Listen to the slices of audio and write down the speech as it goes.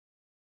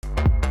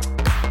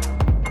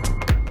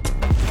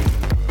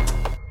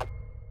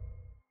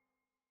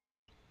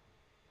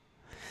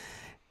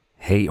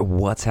Hey,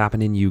 what's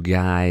happening, you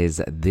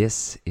guys?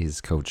 This is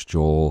Coach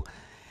Joel,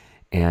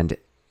 and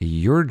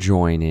you're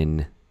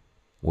joining.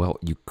 Well,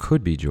 you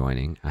could be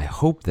joining. I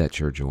hope that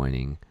you're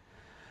joining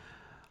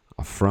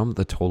from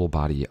the Total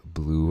Body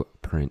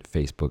Blueprint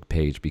Facebook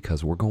page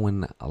because we're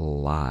going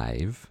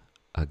live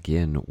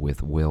again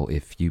with Will.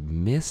 If you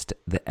missed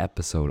the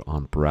episode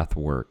on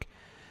Breathwork,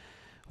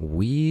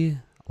 we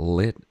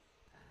lit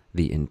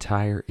the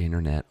entire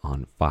internet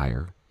on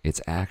fire. It's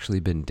actually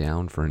been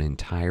down for an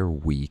entire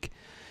week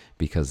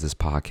because this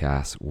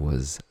podcast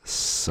was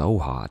so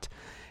hot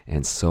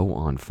and so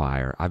on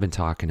fire. I've been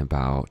talking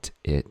about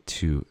it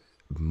to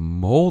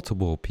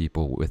multiple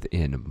people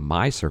within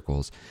my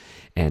circles,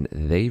 and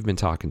they've been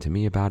talking to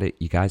me about it.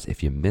 You guys,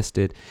 if you missed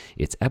it,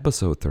 it's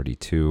episode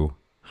 32,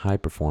 High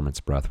Performance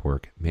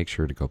Breathwork. Make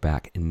sure to go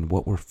back. And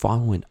what we're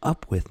following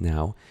up with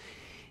now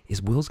is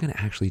Will's going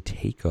to actually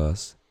take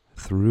us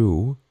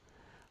through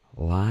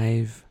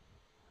live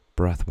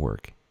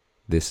breathwork.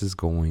 This is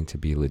going to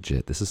be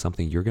legit. This is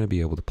something you're going to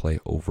be able to play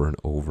over and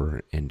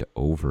over and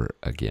over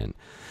again.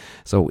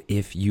 So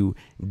if you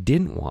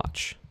didn't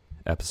watch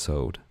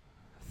episode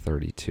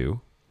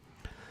 32,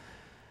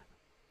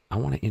 I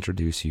want to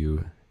introduce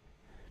you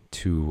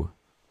to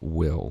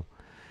Will,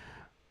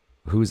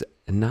 who's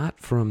not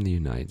from the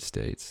United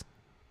States.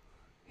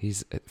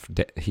 He's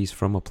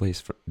from a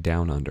place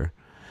down under.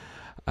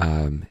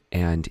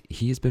 And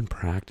he's been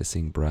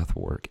practicing breath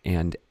work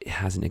and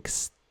has an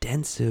extensive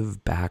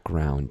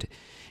background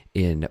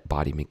in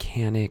body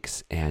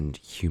mechanics and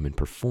human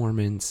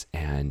performance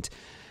and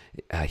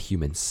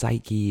human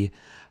psyche.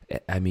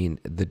 I mean,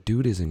 the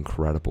dude is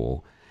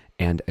incredible.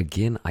 And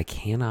again, I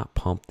cannot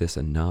pump this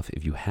enough.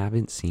 If you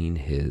haven't seen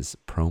his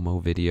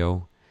promo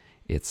video,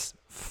 it's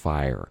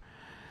fire.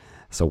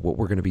 So what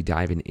we're going to be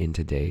diving in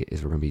today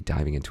is we're going to be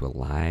diving into a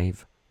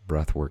live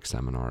breathwork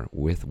seminar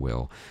with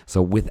Will.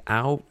 So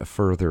without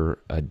further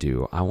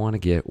ado, I want to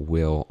get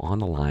Will on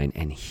the line,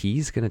 and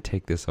he's going to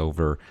take this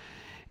over,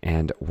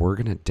 and we're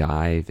going to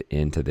dive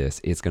into this.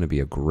 It's going to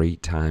be a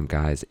great time,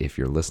 guys. If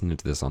you're listening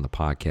to this on the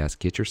podcast,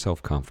 get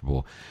yourself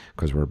comfortable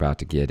because we're about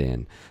to get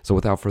in. So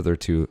without further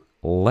ado,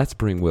 let's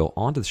bring Will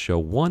onto the show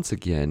once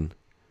again.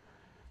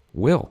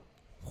 Will,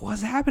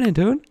 what's happening,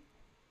 dude?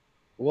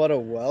 What a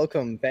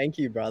welcome. Thank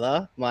you,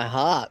 brother. My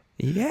heart.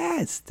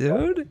 Yes,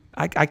 dude.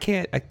 I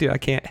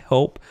can't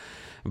help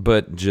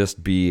but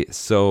just be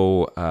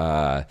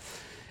so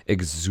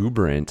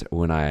exuberant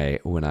when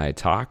I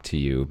talk to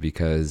you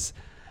because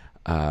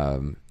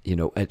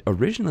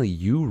originally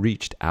you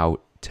reached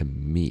out to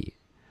me.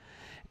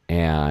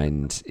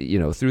 And,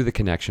 through the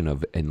connection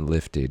of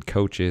Enlifted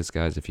Coaches,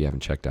 guys, if you haven't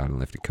checked out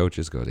Enlifted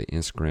Coaches, go to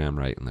Instagram,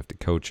 right? Enlifted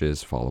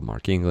Coaches, follow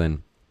Mark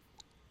England.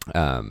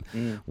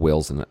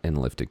 Will's an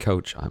Enlifted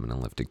Coach. I'm an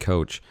Enlifted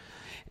Coach.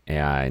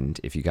 And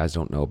if you guys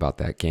don't know about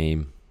that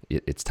game,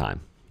 it's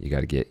time. You got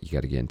to get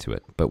into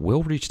it. But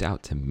Will reached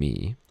out to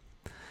me,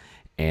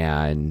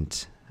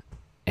 and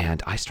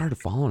I started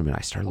following him, and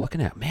I started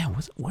looking at, man,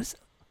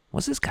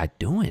 what's this guy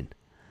doing?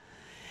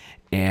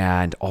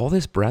 And all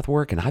this breath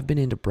work, and I've been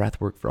into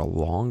breath work for a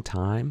long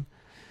time,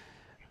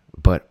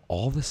 but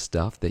all the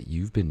stuff that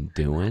you've been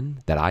doing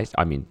that I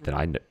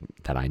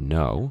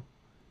know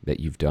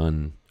that you've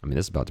done. I mean,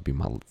 this is about to be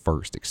my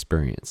first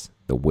experience.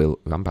 I'm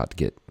about to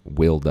get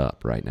willed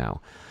up right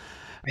now.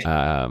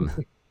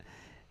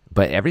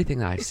 But everything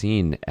that I've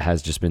seen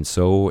has just been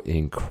so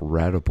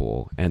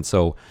incredible. And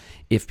so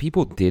if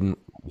people didn't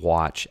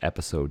watch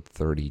episode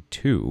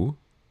 32,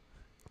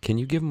 can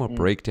you give them a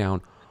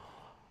breakdown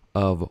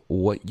of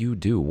what you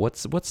do?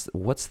 What's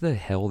the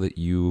hell that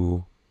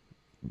you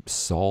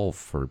solve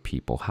for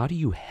people? How do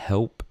you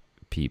help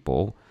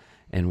people?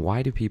 And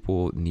why do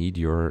people need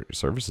your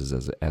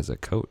services as a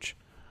coach?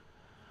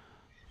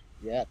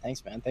 Yeah,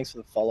 thanks, man. Thanks for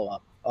the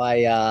follow-up.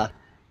 I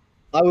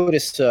would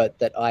assert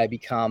that I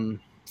become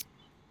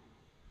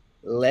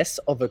less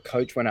of a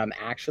coach when I'm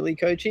actually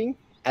coaching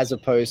as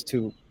opposed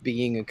to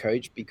being a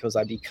coach because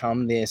I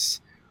become this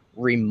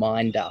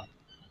reminder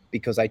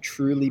because I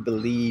truly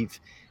believe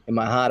in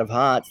my heart of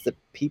hearts that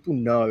people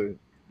know,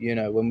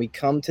 when we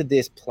come to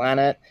this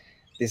planet,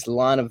 this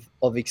line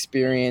of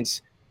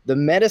experience, the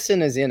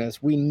medicine is in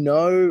us. We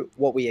know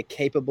what we are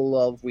capable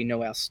of. We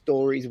know our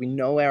stories. We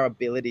know our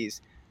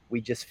abilities. We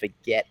just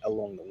forget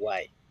along the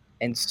way.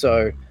 And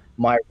so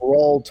my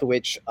role, to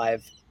which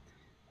I've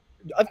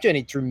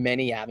journeyed through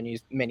many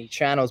avenues, many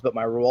channels, but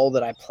my role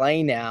that I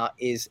play now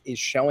is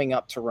showing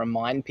up to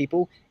remind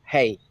people,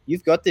 hey,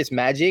 you've got this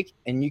magic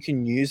and you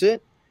can use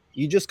it.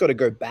 You just got to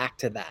go back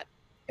to that.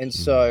 And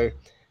so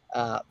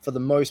for the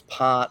most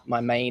part,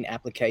 my main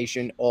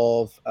application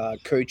of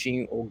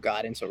coaching or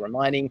guidance or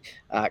reminding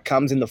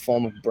comes in the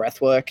form of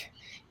breath work.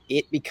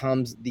 It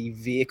becomes the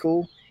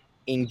vehicle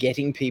in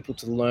getting people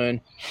to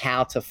learn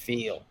how to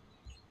feel,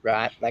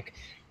 right? Like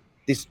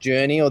this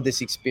journey or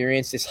this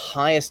experience, this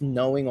highest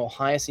knowing or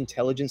highest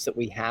intelligence that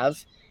we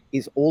have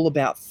is all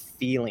about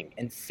feeling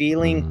and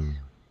feeling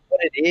what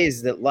it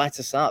is that lights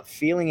us up,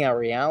 feeling our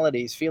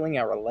realities, feeling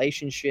our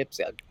relationships,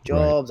 our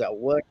jobs, our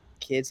work,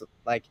 kids,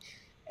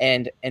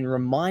 and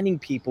reminding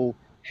people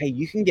hey,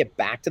 you can get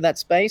back to that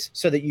space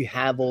so that you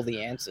have all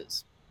the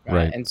answers, right?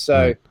 Right. And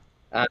so Right.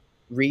 uh,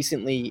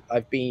 recently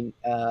I've been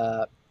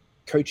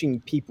coaching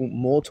people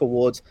more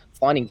towards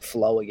finding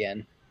flow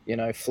again,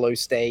 flow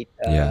state,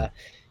 Yeah.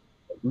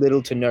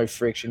 little to no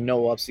friction,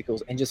 no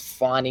obstacles, and just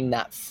finding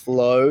that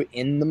flow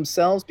in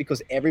themselves,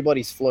 because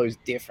everybody's flow is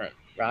different,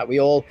 right? We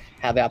all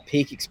have our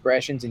peak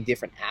expressions in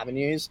different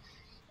avenues.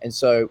 And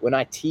so when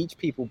I teach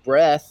people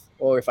breath,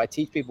 or if I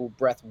teach people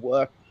breath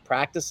work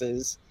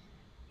practices,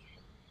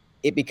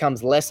 it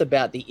becomes less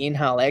about the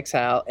inhale,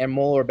 exhale, and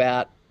more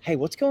about, hey,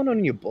 what's going on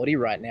in your body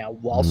right now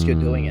whilst you're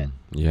doing it?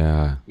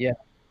 Yeah. Yeah.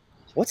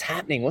 What's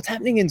happening? What's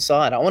happening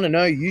inside? I want to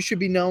know. You should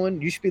be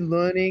knowing. You should be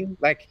learning.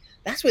 Like,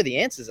 that's where the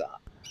answers are,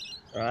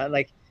 right?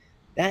 Like,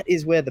 that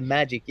is where the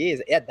magic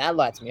is. Yeah, that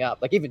lights me up.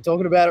 Like, even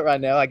talking about it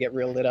right now, I get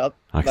real lit up.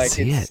 I can Like,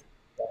 see it.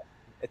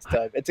 it's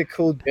dope. It's a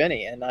cool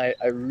journey, and I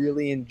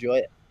really enjoy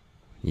it.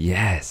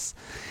 Yes.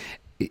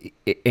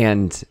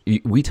 And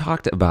we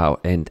talked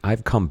about, and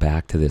I've come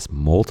back to this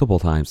multiple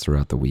times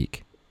throughout the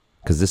week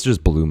because this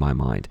just blew my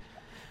mind.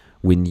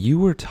 When you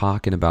were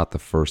talking about the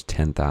first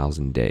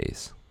 10,000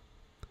 days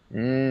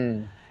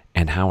Mm.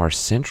 and how our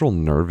central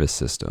nervous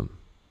system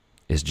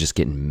is just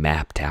getting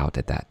mapped out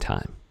at that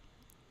time,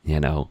 you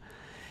know?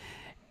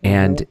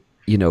 And,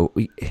 Mm-hmm. you know,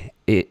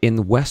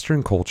 in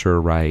Western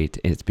culture, right,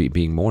 it's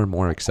being more and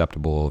more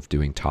acceptable of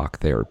doing talk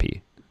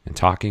therapy and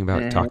talking about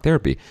Mm-hmm. talk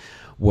therapy.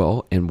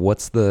 Well, and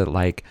what's the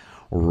like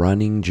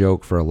running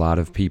joke for a lot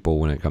of people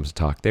when it comes to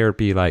talk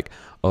therapy? Like,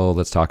 oh,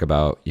 let's talk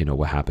about,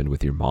 what happened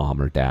with your mom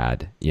or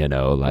dad,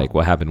 like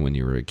what happened when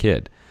you were a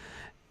kid.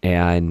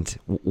 And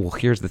well,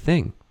 here's the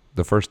thing,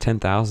 the first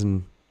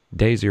 10,000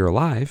 days you're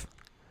alive,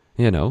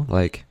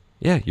 like,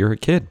 yeah, you're a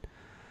kid,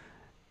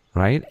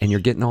 right? And you're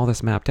getting all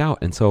this mapped out.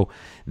 And so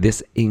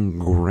this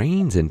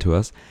ingrains into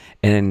us.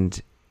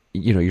 And,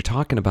 you're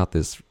talking about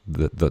this,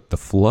 the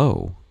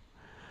flow.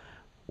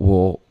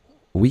 Well,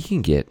 we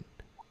can get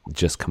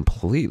just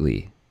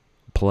completely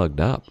plugged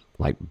up,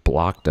 like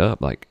blocked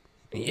up, like,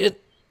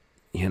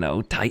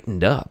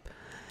 tightened up.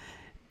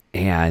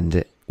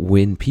 And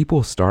when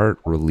people start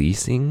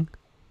releasing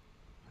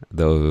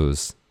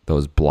those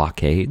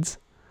blockades,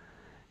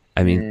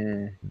 I mean,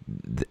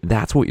 Mm.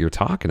 that's what you're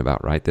talking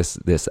about, right?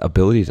 This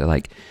ability to,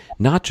 like,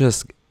 not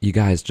just, you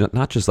guys,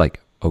 not just like,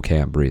 okay,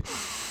 I'm breathing,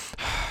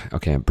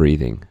 okay, I'm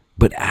breathing,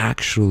 but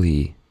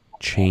actually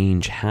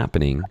change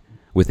happening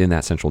within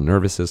that central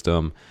nervous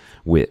system,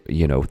 with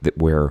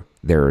where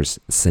there's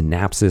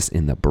synapses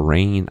in the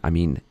brain. I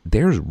mean,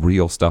 there's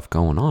real stuff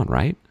going on,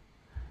 right?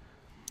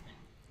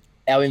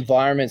 Our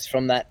environments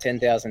from that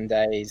 10,000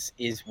 days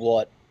is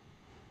what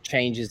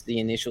changes the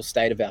initial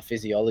state of our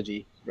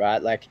physiology,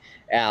 right? Like,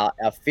 our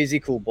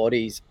physical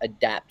bodies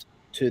adapt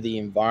to the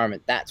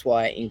environment. That's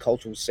why in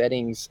cultural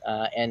settings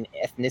and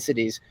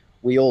ethnicities,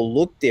 we all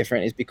look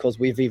different, is because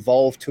we've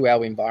evolved to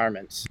our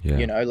environments.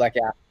 Yeah. Like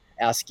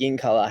our skin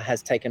color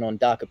has taken on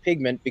darker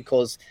pigment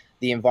because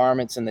the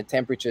environments and the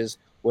temperatures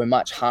were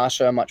much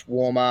harsher, much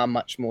warmer,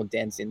 much more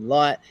dense in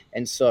light.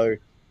 And so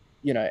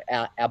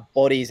our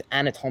bodies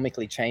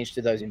anatomically change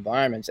to those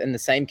environments. And the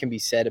same can be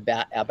said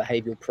about our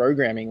behavioral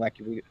programming, like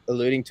we were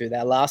alluding to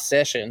that last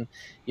session.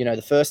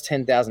 The first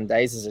 10,000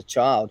 days as a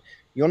child,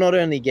 you're not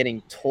only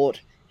getting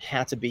taught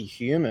how to be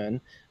human,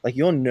 like,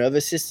 your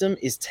nervous system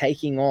is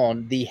taking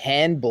on the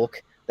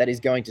handbook that is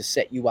going to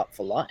set you up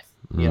for life.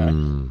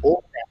 Mm,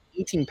 All our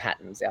eating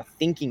patterns, our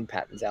thinking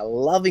patterns, our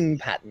loving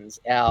patterns,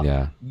 our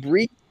yeah.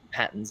 breathing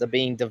patterns are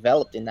being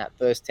developed in that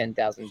first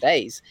 10,000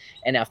 days,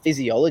 and our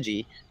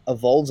physiology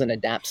evolves and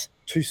adapts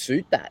to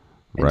suit that.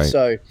 And Right.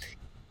 so,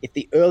 if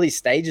the early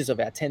stages of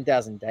our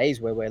 10,000 days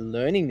where we're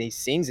learning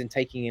these things and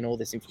taking in all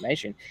this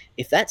information,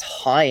 if that's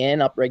high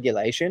end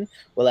upregulation,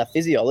 well, our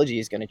physiology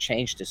is going to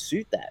change to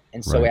suit that.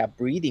 And so Right. our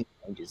breathing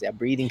changes. Our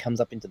breathing comes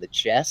up into the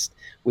chest.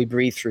 We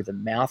breathe through the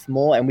mouth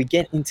more, and we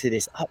get into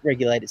this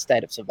upregulated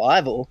state of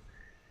survival.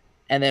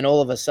 And then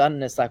all of a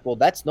sudden, it's like, well,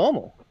 that's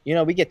normal.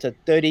 We get to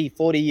 30,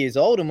 40 years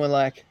old, and we're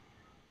like,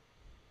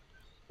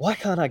 why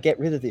can't I get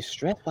rid of this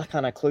stress? Why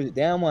can't I close it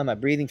down? Why am I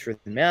breathing through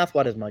the mouth?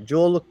 Why does my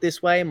jaw look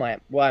this way?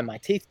 Why are my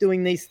teeth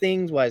doing these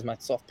things? Why is my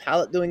soft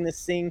palate doing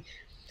this thing?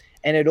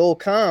 And it all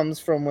comes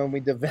from when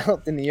we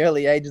developed in the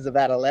early ages of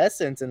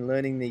adolescence and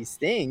learning these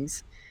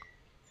things.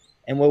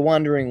 And we're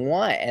wondering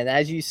why. And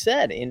as you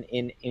said,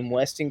 in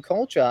Western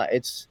culture,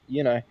 it's,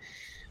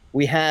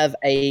 we have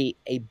a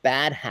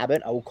bad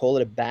habit, I will call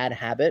it a bad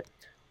habit,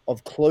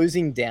 of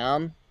closing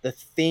down the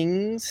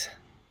things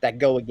that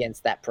go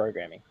against that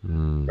programming,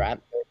 Mm, right?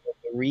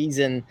 The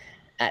reason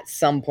at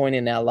some point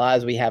in our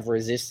lives we have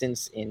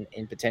resistance in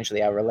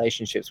potentially our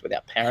relationships with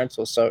our parents,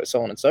 or so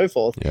on and so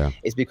forth, yeah.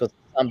 is because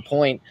at some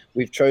point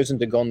we've chosen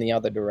to go in the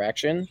other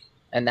direction,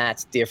 and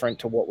that's different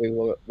to what we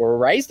were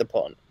raised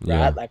upon,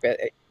 Yeah.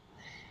 right?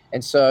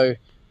 And so,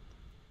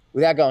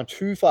 without going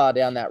too far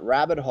down that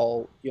rabbit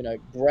hole,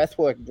 breath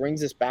work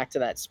brings us back to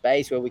that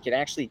space where we can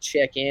actually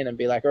check in and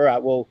be like, all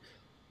right, well,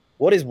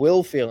 what is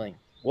Will feeling?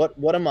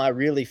 What am I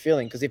really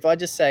feeling? Because if I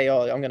just say,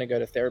 oh, I'm going to go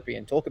to therapy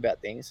and talk about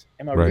things,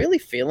 am I Right. really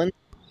feeling?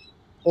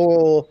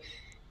 Or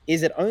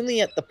is it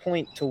only at the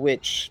point to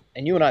which,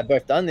 and you and I have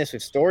both done this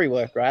with story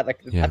work, right? Like,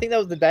 I Yeah. think that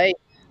was the day,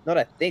 not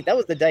I think, that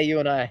was the day you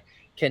and I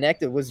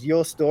connected, was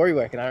your story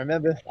work. And I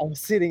remember I was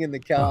sitting in the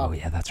car Oh,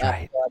 yeah, that's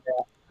outside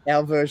right.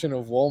 our version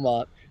of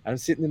Walmart. I'm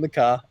sitting in the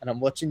car and I'm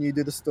watching you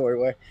do the story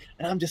work.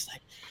 And I'm just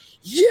like,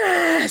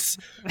 yes,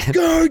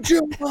 go,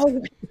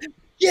 Joel,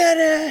 get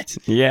it.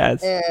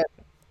 Yes. And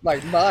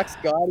like Mark's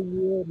guiding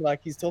you, and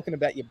like he's talking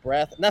about your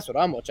breath, and that's what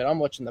I'm watching. I'm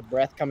watching the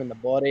breath come in the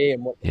body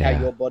and how Yeah.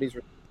 your body's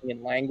responding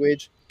in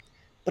language.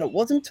 But it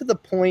wasn't to the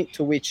point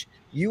to which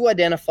you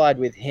identified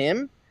with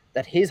him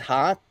that his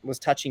heart was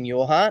touching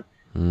your heart,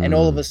 and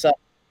all of a sudden,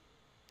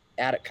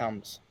 out it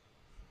comes,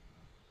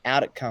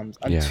 out it comes.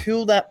 Yeah.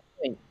 Until that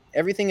point,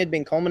 everything had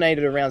been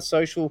culminated around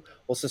social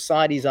or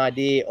society's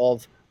idea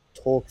of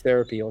talk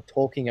therapy or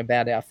talking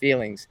about our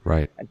feelings.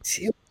 Right.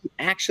 Until we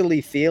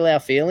actually feel our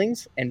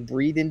feelings and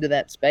breathe into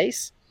that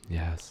space,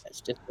 Yes.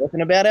 it's just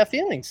talking about our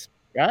feelings,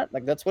 right?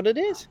 Like that's what it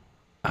is.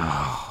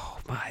 Oh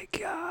my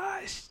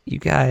gosh. You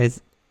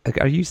guys, like,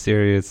 are you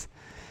serious?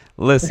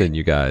 Listen,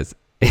 you guys,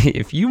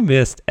 if you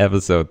missed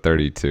episode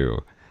 32,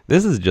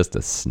 this is just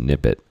a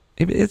snippet.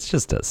 It's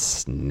just a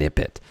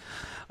snippet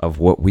of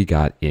what we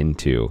got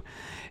into.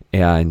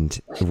 And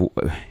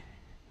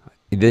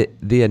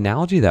the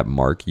analogy that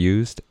Mark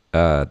used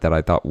that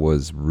I thought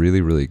was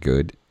really, really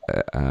good,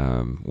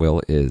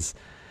 Will, is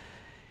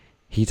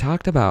he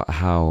talked about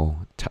how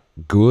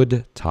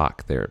good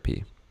talk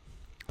therapy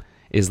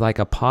is like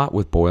a pot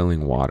with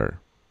boiling water,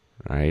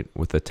 right?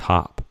 With the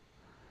top,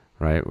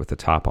 right? With the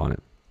top on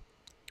it.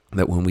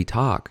 That when we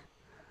talk,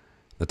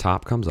 the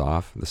top comes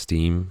off, the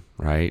steam,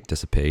 right,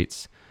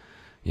 dissipates,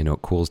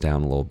 it cools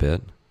down a little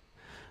bit,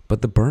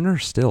 but the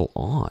burner's still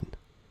on.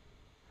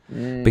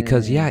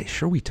 Because, yeah,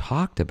 sure, we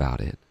talked about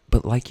it,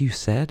 but like you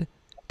said,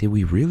 did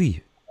we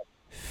really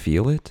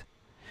feel it?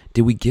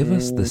 Did we give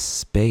us the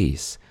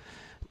space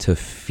to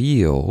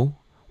feel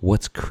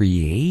what's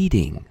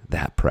creating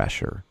that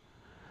pressure?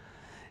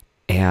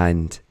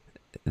 And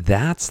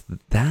that's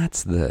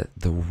the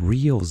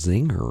real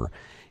zinger,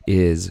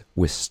 is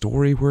with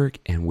story work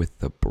and with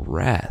the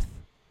breath.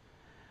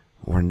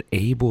 We're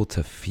able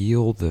to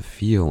feel the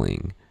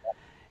feeling,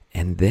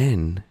 and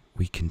then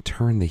we can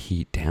turn the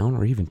heat down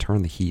or even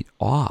turn the heat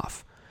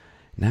off.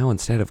 Now,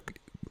 instead of,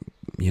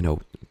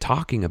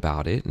 talking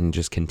about it and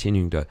just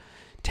continuing to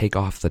take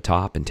off the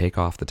top and take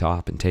off the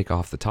top and take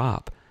off the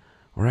top,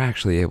 we're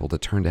actually able to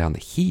turn down the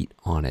heat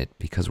on it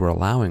because we're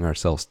allowing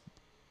ourselves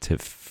to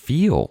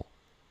feel,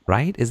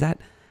 right?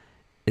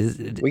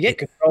 We get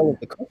control of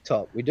the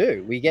cooktop. We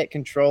do. We get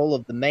control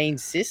of the main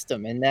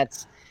system, and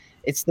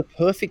it's the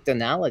perfect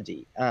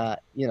analogy.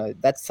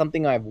 That's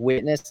something I've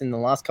witnessed in the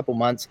last couple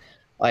months.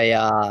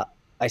 I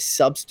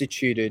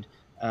substituted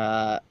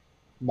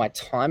my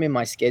time in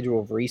my schedule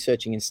of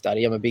researching and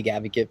study. I'm a big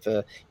advocate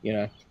for,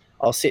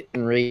 I'll sit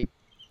and read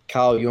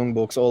Carl Jung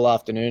books all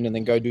afternoon and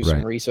then go do some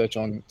Right. research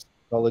on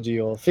psychology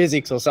or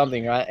physics or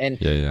something, right?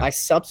 And Yeah. I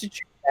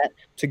substitute that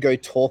to go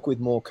talk with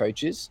more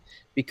coaches,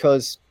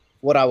 because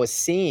what I was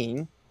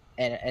seeing,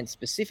 and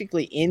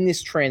specifically in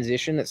this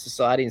transition that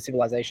society and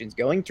civilization is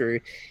going through,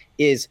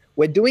 is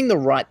we're doing the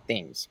right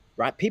things,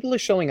 right? People are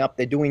showing up,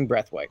 they're doing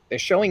breath work. They're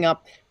showing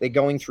up, they're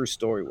going through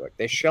story work.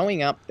 They're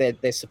showing up,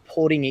 they're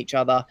supporting each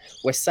other.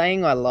 We're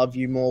saying I love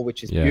you more,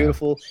 which is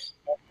beautiful.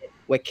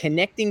 We're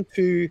connecting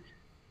to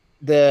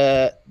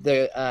the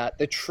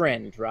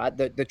trend, right?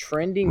 The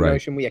trending Right.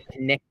 notion, we are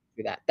connected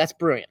to that. That's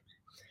brilliant.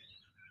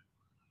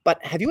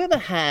 But have you ever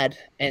had,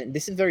 and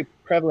this is very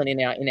prevalent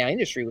in our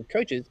industry with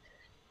coaches,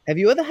 have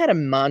you ever had a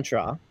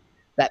mantra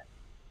that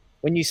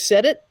when you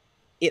said it,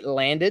 it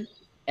landed,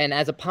 and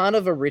as a part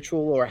of a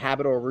ritual or a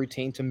habit or a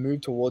routine to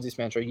move towards this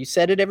mantra, you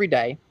said it every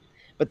day,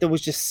 but there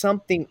was just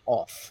something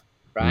off,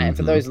 right? And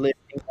for those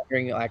listening,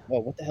 wondering like,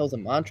 well, what the hell's a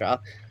mantra?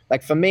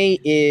 Like for me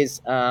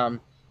is,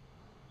 I'm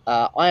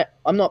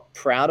not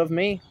proud of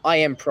me. I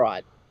am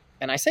pride.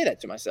 And I say that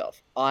to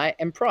myself. I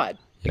am pride,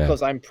 Yeah.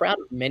 because I'm proud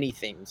of many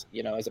things,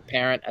 as a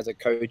parent, as a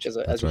coach, as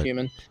That's a right.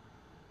 human.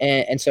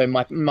 And so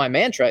my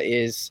mantra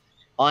is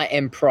I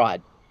am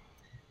pride.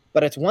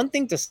 But it's one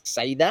thing to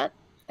say that,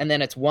 and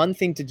then it's one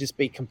thing to just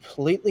be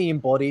completely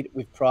embodied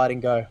with pride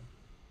and go,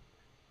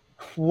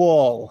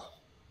 whoa,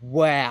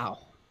 wow,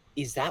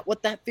 is that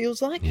what that feels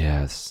like?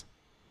 Yes.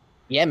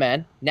 Yeah,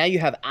 man. Now you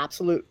have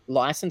absolute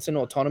license and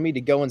autonomy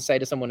to go and say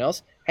to someone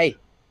else, hey, do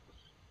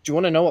you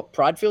want to know what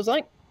pride feels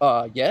like?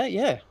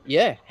 Yeah.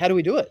 How do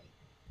we do it?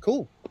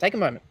 Cool. Take a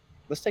moment.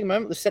 Let's take a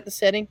moment. Let's set the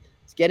setting.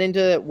 Let's get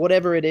into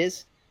whatever it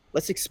is.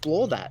 Let's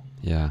explore that.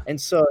 Yeah.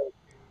 And so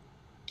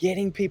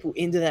getting people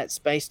into that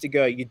space to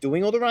go, you're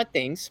doing all the right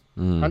things,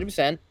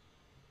 100%.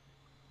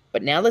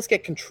 But now let's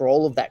get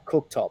control of that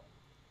cooktop.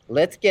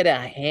 Let's get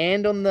our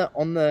hand on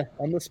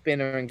the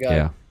spinner and go,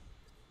 Yeah.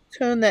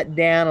 turn that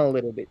down a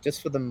little bit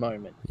just for the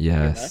moment.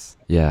 Yes.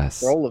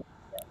 Yes. Roll it.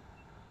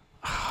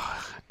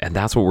 And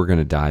that's what we're going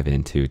to dive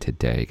into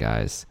today,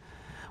 guys.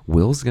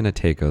 Will's going to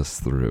take us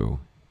through,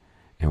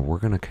 and we're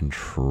going to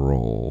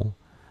control.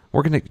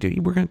 We're going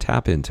to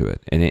tap into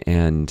it.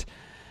 And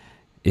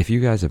if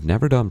you guys have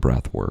never done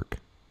breath work,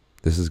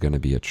 This is going to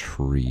be a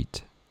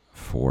treat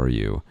for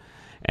you.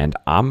 And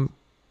I'm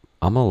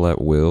going to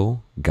let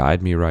Will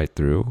guide me right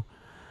through.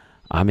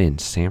 I'm in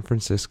San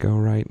Francisco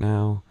right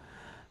now.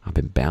 I've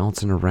been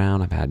bouncing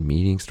around. I've had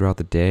meetings throughout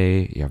the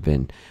day. I've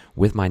been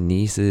with my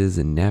nieces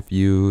and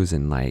nephews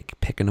and like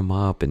picking them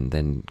up and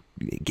then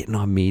getting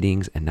on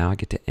meetings. And now I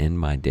get to end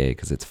my day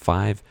because it's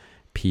 5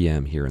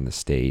 p.m. here in the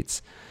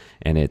States.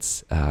 And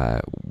it's,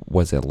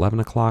 was it 11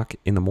 o'clock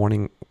in the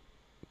morning?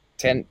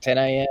 10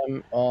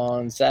 a.m.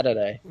 on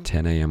Saturday.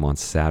 10 a.m. on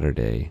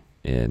Saturday.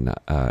 And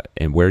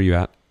where are you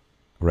at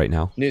right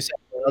now? New South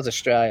Wales,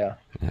 Australia.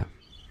 Yeah.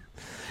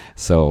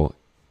 So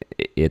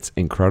it's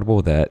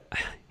incredible that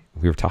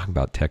we were talking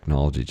about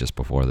technology just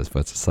before this, but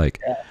it's just like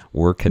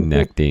we're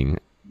connecting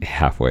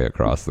halfway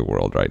across the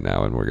world right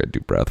now, and we're going to do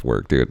breath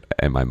work, dude.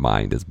 And my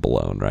mind is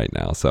blown right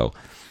now. So,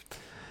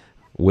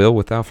 Will,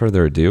 without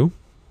further ado,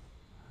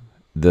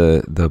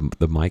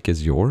 the mic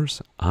is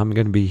yours. I'm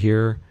going to be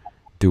here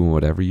doing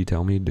whatever you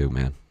tell me to do,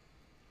 man.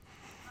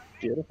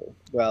 Beautiful.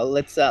 Well,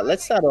 let's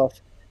start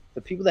off.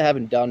 For people that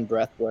haven't done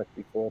breath work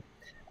before,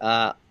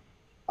 I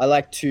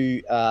like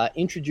to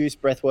introduce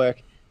breathwork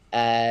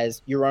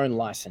as your own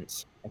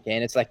license. Okay,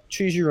 and it's like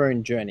choose your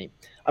own journey.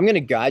 I'm going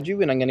to guide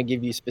you and I'm going to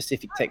give you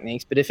specific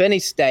techniques. But if any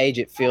stage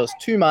it feels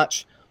too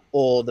much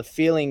or the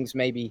feelings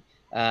maybe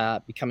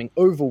becoming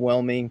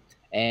overwhelming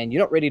and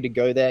you're not ready to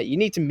go there, you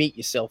need to meet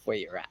yourself where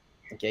you're at.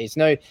 Okay, it's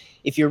no,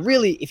 if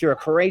you're a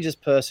courageous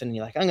person and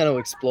you're like, I'm going to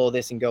explore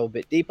this and go a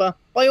bit deeper,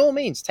 by all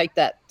means, take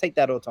that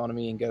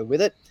autonomy and go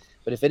with it.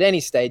 But if at any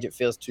stage it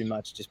feels too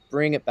much, just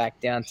bring it back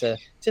down to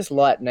just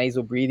light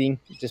nasal breathing.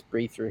 Just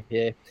breathe through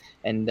here,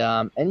 and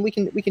we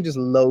can just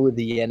lower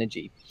the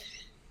energy.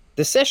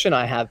 The session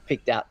I have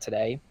picked out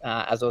today,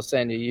 as I was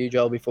saying to you,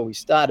 Joel, before we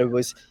started,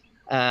 was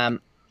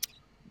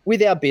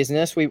with our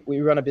business. We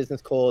run a business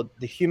called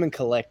the Human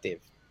Collective,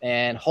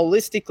 and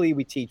holistically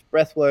we teach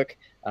breath work,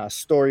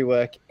 story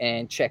work,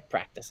 and check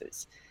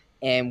practices.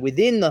 And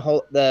within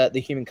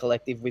the Human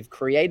Collective, we've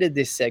created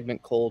this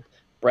segment called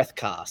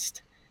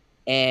Breathcast.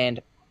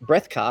 And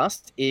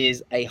Breathcast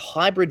is a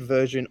hybrid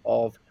version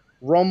of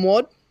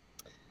ROMWOD,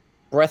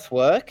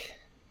 breathwork,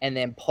 and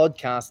then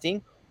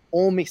podcasting,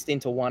 all mixed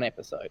into one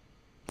episode.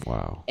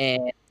 Wow.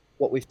 And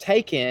what we've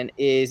taken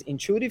is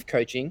intuitive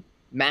coaching,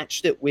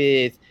 matched it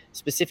with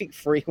specific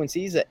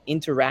frequencies that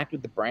interact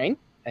with the brain,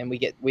 and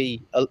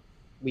we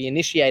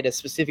initiate a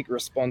specific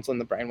response on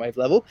the brainwave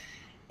level,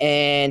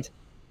 and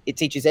it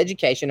teaches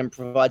education and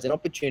provides an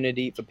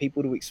opportunity for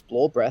people to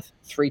explore breath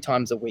 3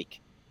 times a week.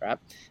 Right.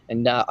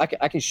 And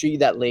I can shoot you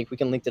that link. We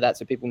can link to that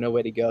so people know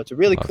where to go. It's a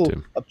really cool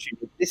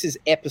opportunity. This is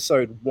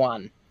episode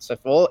 1. So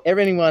for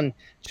everyone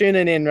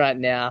tuning in right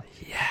now,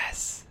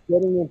 yes,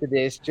 getting into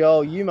this,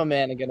 Joel, you, my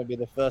man, are going to be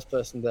the first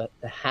person to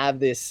have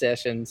this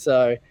session.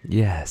 So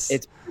yes,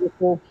 it's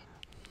beautiful.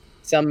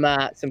 Some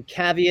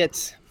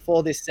caveats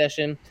for this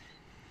session.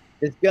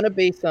 There's going to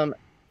be some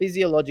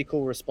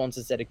physiological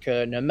responses that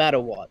occur no matter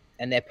what,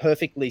 and they're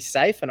perfectly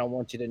safe. And I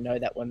want you to know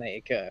that when they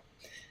occur.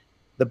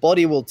 The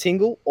body will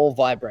tingle or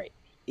vibrate.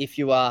 If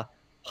you are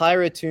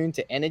higher attuned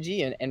to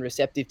energy and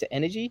receptive to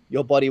energy,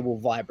 your body will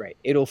vibrate.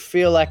 It'll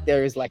feel like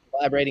there is like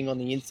vibrating on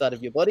the inside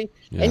of your body,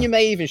 and you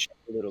may even shake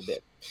a little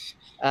bit.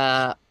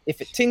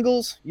 If it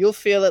tingles, you'll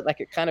feel it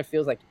like it kind of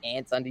feels like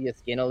ants under your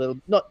skin a little,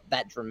 not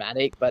that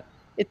dramatic, but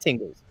it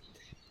tingles.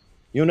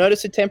 You'll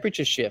notice a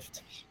temperature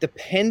shift.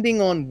 Depending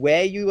on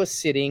where you are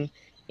sitting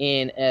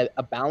in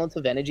a balance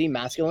of energy,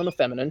 masculine or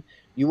feminine,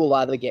 you will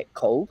either get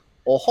cold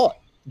or hot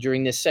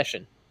during this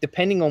session,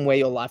 depending on where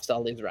your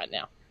lifestyle is right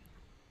now.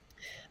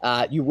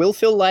 You will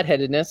feel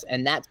lightheadedness,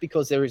 and that's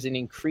because there is an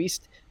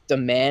increased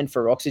demand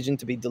for oxygen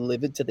to be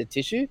delivered to the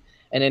tissue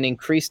and an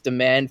increased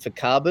demand for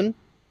carbon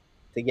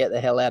to get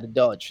the hell out of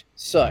Dodge.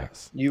 So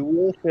you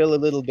will feel a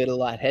little bit of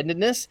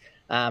lightheadedness.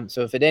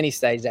 So if at any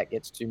stage that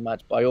gets too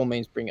much, by all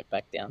means, bring it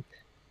back down.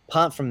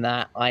 Apart from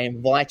that, I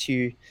invite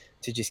you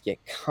to just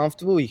get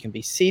comfortable. You can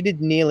be seated,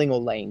 kneeling, or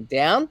laying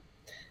down.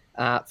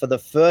 For the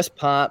first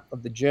part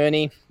of the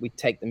journey, we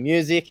take the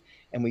music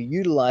and we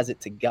utilize it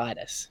to guide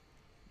us.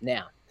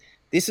 Now,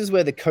 this is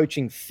where the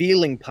coaching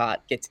feeling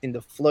part gets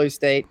into flow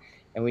state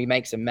and we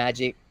make some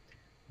magic.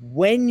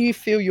 When you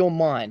feel your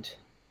mind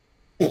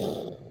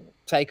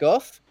take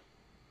off,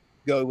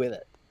 go with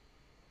it.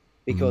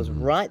 Because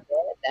right there,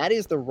 that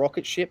is the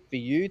rocket ship for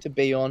you to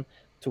be on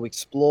to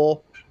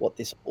explore what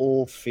this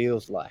all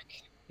feels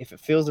like. If it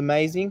feels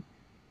amazing,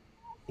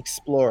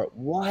 explore it.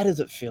 Why does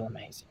it feel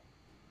amazing?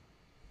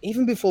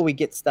 Even before we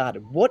get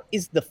started, what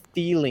is the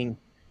feeling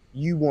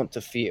you want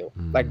to feel?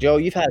 Like, Joel,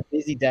 you've had a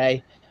busy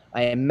day.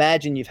 I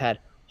imagine you've had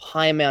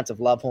high amounts of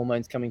love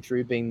hormones coming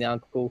through, being the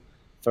uncle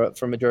for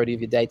a majority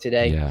of your day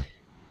today. Yeah.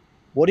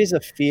 What is a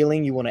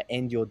feeling you want to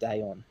end your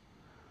day on?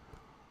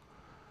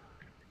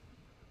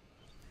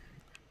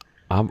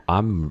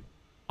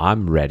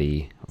 I'm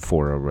ready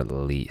for a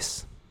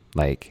release.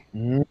 Like,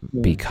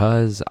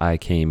 because I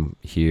came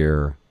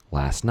here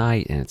last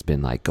night and it's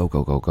been like,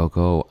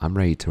 go. I'm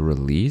ready to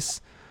release,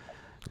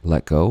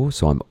 let go.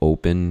 So I'm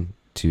open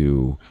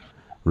to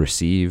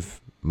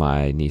receive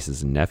my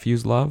nieces and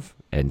nephews' love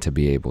and to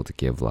be able to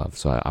give love.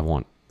 So I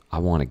want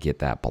to get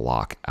that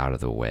block out of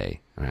the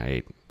way,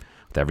 right?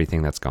 With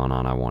everything that's gone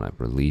on, I want to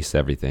release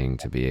everything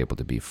to be able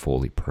to be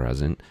fully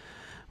present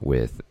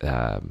with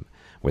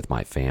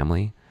my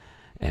family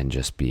and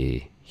just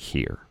be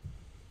here.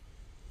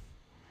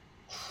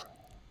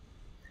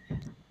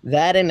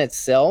 That in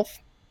itself,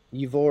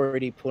 you've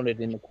already put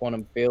it in the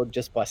quantum field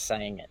just by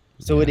saying it.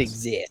 So it Yes.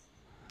 exists,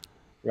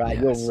 right?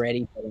 Yes. You're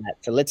ready for that.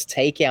 So let's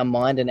take our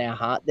mind and our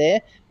heart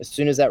there. As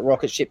soon as that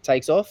rocket ship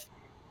takes off,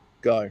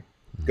 go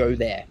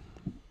there.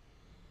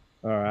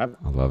 All right.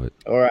 I love it.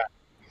 All right.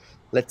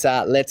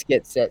 Let's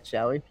get set,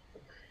 shall we?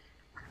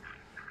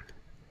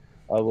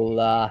 I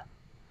will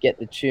get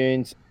the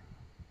tunes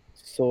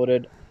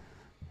sorted.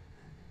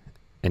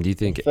 And do you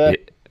think First,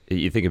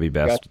 it'd be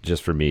best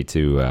just for me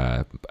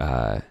to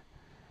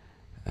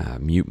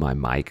mute my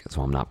mic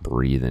so I'm not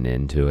breathing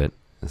into it,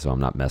 so I'm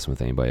not messing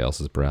with anybody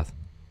else's breath?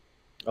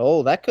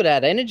 Oh, that could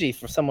add energy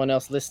for someone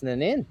else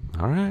listening in.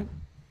 All right.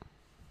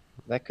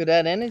 That could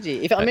add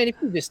energy. If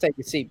you just take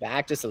your seat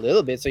back just a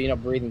little bit, so you're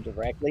not breathing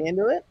directly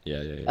into it.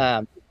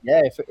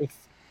 Yeah.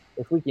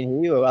 If we can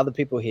hear you or other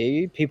people hear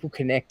you, people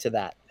connect to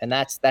that, and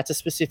that's a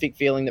specific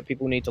feeling that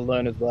people need to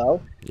learn as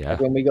well. Yeah. Like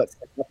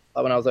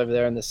when I was over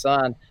there in the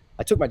sun,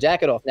 I took my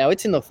jacket off. Now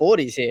it's in the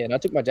 40s here, and I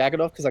took my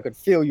jacket off because I could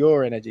feel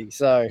your energy.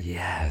 So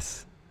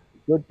yes,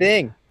 good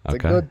thing. It's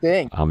okay. A good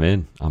thing. I'm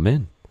in.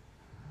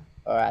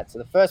 All right. So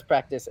the first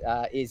practice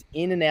is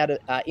in and out of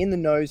in the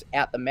nose,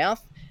 out the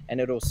mouth, and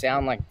it'll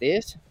sound like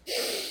this.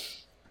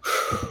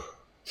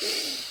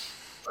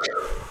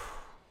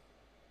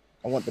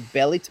 I want the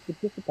belly to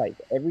participate.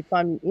 Every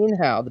time you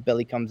inhale, the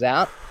belly comes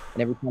out.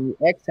 And every time you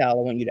exhale, I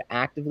want you to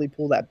actively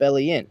pull that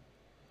belly in.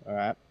 All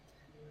right.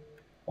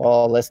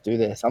 Oh, let's do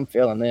this. I'm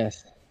feeling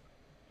this.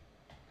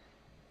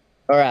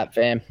 All right,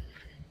 fam.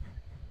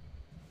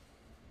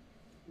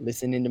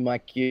 Listen into my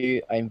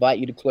cue. I invite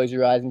you to close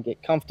your eyes and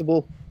get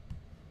comfortable.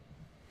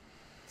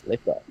 Let's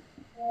lift up.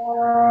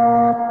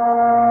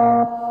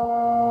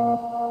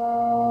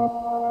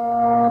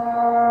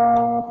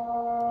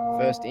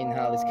 First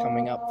inhale is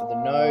coming up for the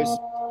nose.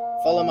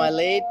 Follow my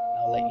lead.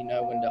 I'll let you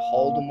know when to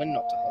hold and when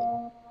not to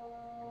hold.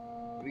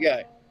 Here we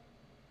go.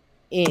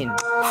 In, out,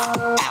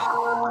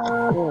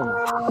 in,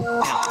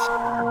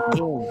 out,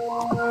 in,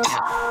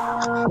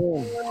 out,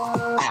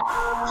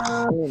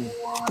 in,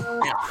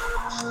 out,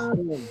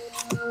 in, out,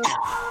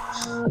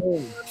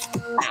 in,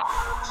 out,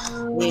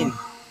 in,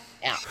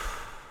 out,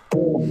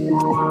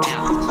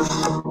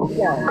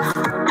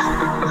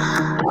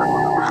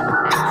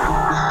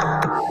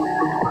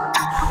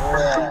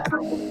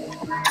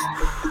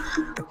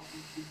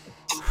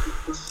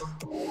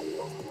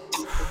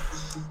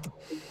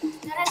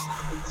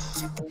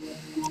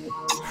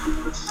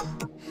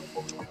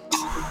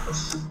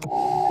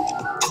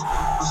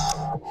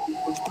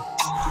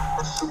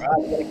 Alright,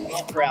 we're going to come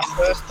up for our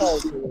first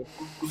hold here.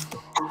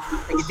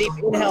 Take a deep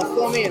inhale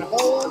for me and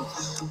hold.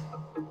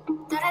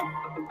 Let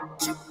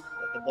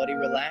the body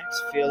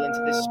relax, feel into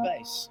this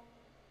space.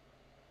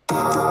 Feel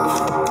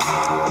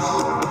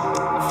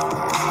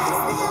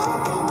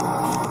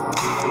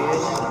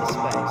into the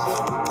space.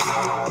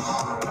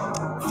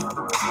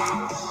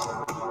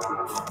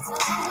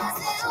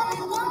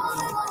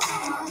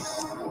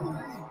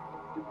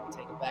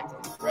 Take it back to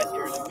this breath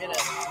here in a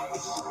minute.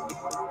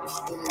 This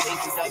little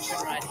introduction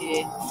right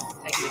here,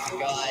 take it as a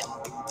guide.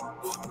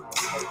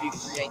 Help you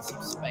create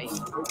some space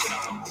to open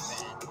up and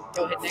expand. Go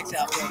ahead and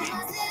exhale for me.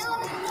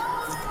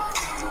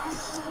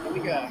 Here we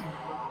go.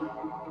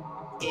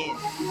 In,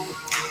 out,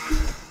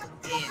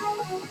 in,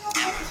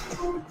 out,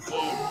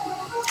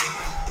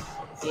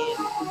 in,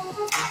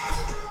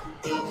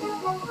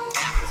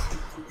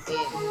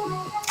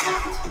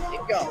 out,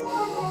 keep going.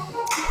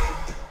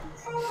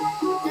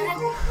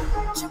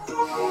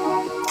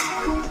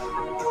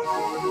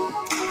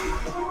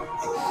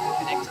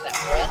 Connect to that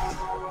breath.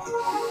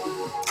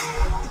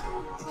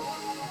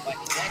 By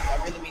connect, I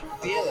really mean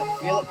feel it.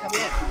 Feel it come in.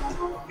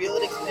 Feel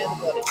it expand the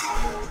body.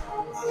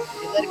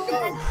 You let it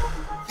go.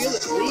 Feel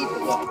it leave the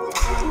body.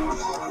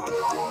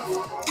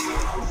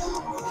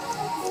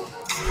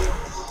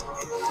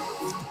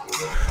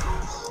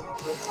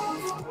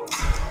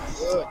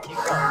 Good, keep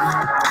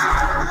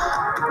going.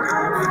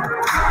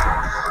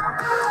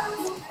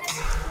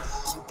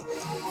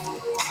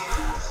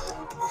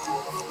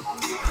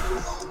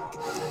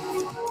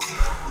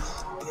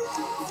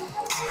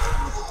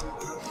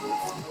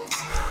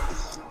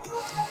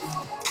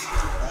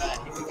 Alright,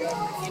 here we go.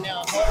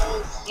 Inhale,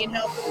 hold.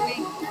 Inhale for me.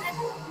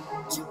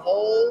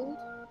 Hold.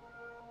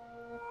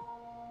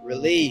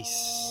 Release.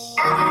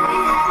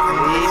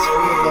 Release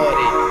from the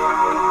body.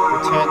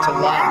 Return to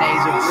light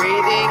nasal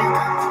breathing.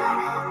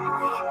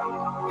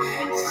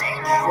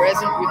 Be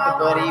present with the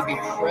body. Be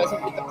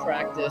present with the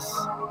practice.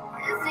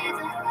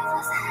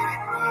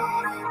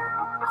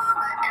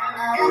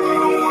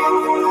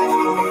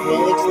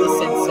 Acknowledge the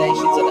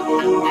sensations that are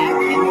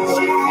happening in the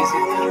body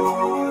physically.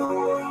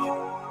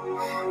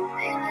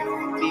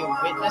 Be a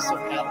witness of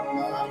how the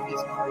mind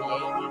is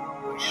creating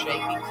and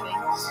shaping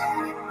things.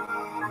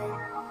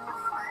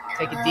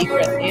 Take a deep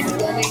breath in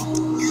for me.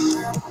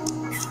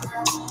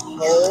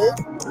 Hold.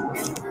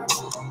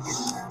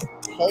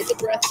 Hold the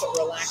breath, but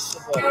relax the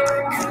body.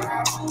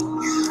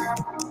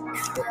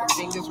 Let the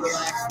fingers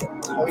relax, let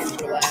the toes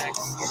relax,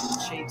 let the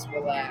cheeks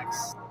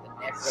relax, let the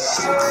neck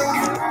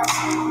relax.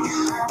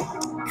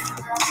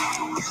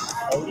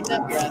 Holding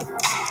that breath.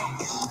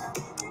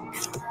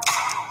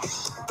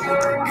 In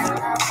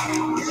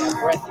our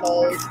breath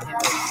holds, in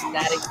those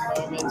static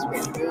moments,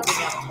 we're building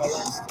up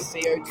tolerance to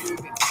CO2,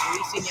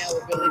 increasing our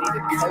ability to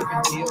cope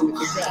and deal with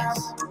stress.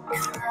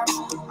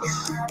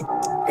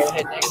 Go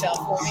ahead and exhale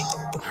for me.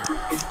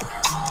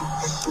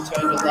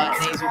 Return to light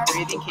nasal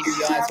breathing, keep the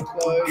eyes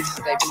closed,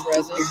 stay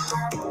present.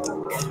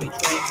 As we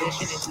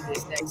transition into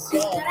this next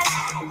song,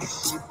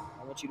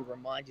 I want you to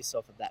remind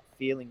yourself of that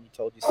feeling you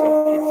told yourself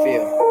you'd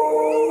feel.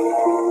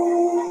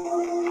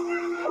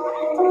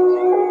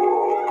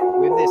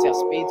 With this, our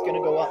speed's going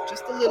to go up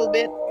just a little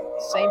bit.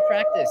 Same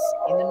practice,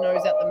 in the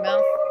nose, out the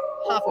mouth.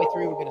 Halfway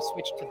through, we're going to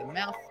switch to the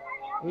mouth.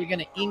 We're going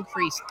to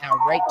increase our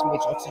rate to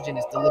which oxygen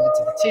is delivered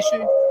to the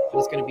tissue, but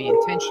it's going to be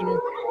intentional,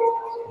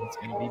 and it's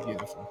going to be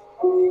beautiful.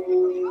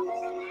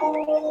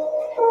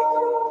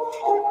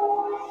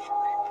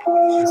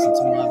 Listen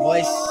to my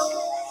voice.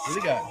 Here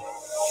we go.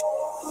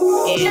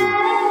 In,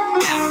 out,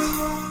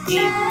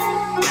 in,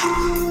 out, in,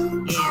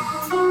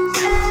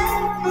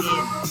 out,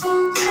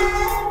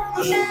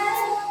 in,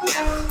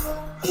 out, in,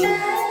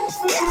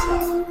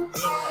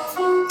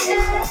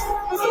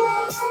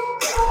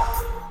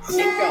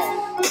 keep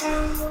going.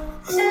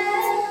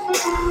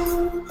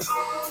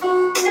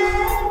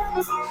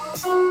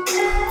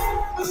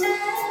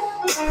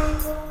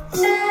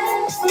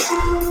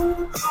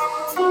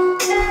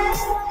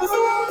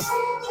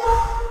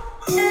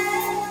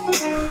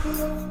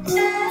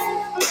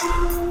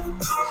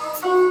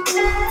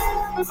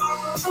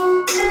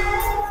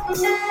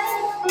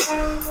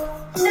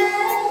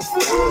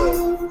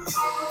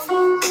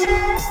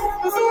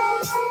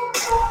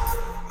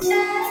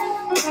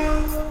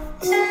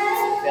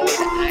 Belly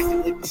to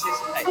actively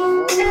participate. The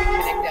more we can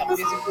connect our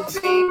physical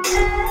being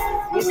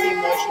with the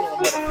emotional and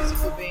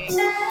metaphysical being,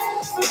 the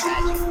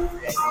magic we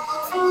create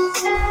in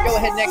space. Go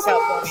ahead and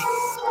exhale for me.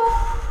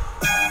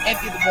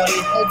 Empty the body,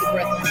 hold the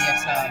breath on the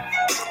exhale.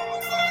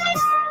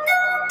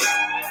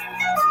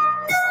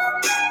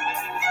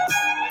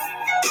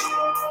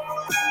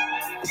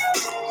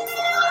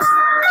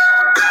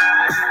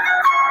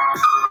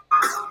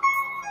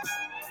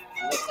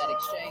 Let that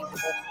exchange of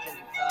oxygen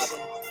and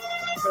carbon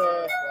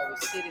occur while we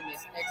sit in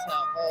this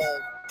exhale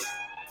hold,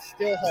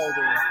 still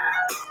holding.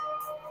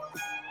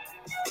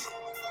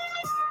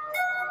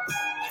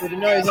 Through the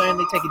nose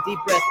only, take a deep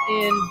breath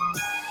in,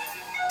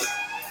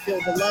 fill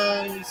the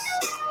lungs,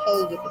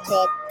 hold at the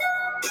top.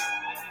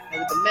 And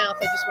with the mouth,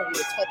 I just want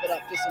you to top it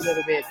up just a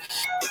little bit.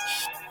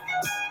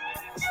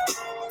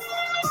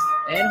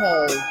 And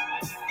hold.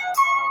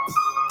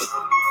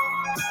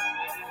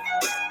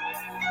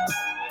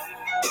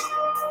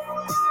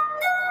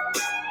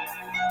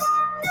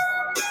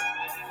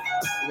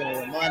 We're going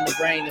to remind the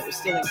brain that we're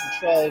still in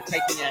control,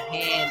 taking our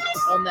hand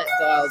on that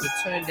dial to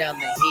turn down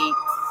the heat.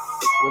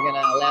 We're going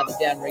to allow the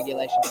down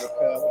regulation to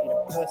occur. I want you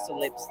to purse the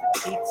lips, the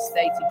teeth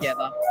stay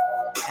together.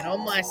 And on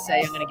my say,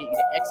 I'm going to get you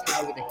to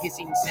exhale with a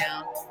hissing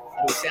sound.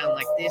 It'll sound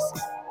like this,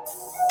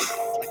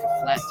 like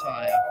a flat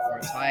tire or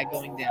a tire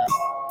going down.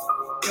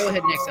 Go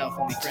ahead and exhale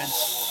for me, friends.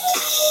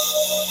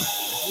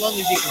 As long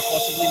as you can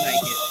possibly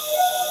make it.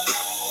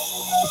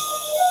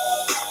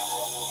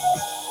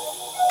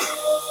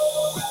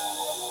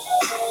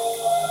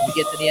 When you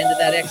get to the end of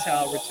that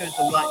exhale, return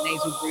to light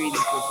nasal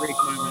breathing for a brief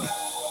moment.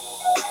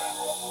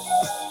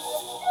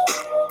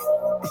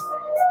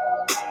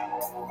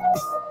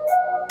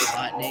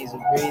 Light nasal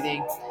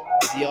breathing.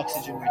 As the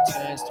oxygen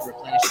returns to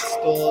replenish the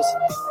stores,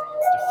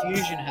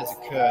 diffusion has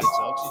occurred.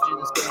 So oxygen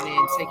has gone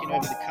in, taken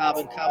over the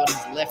carbon. Carbon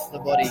has left the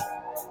body.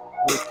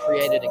 We've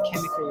created a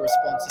chemical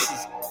response. This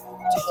is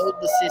told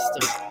the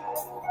system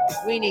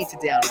we need to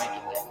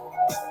downregulate.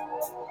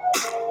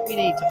 We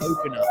need to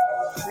open up,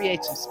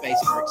 create some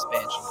space for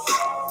expansion.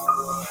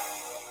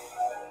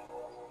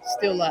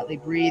 Still lightly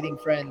breathing,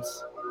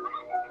 friends.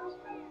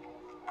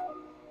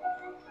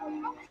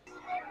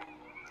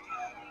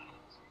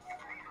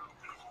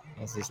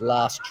 As this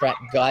last track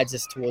guides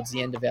us towards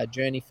the end of our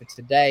journey for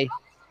today,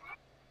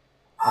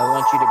 I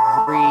want you to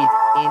breathe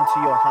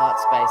into your heart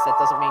space. That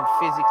doesn't mean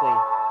physically.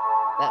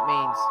 That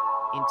means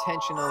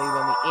intentionally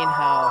when we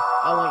inhale,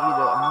 I want you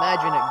to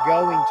imagine it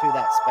going to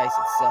that space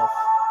itself.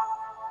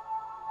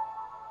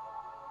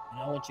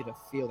 And I want you to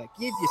feel that.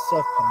 Give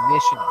yourself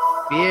permission to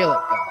feel it,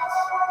 guys.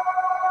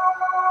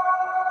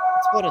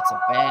 That's what it's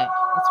about.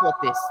 That's what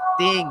this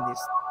thing,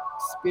 this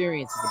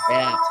experience is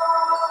about.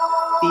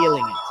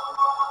 Feeling it.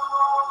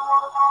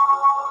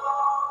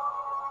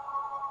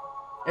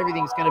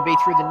 Everything's going to be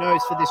through the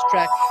nose for this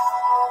track.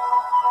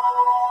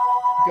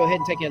 Go ahead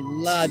and take a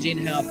large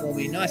inhale for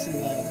me, nice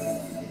and long.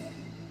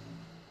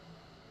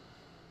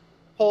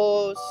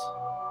 Pause.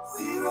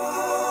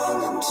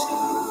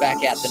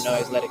 Back out the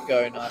nose, let it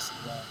go, nice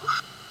and long.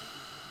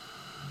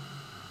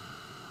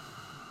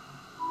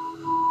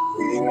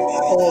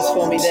 Pause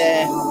for me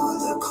there.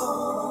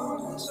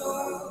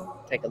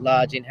 Take a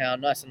large inhale,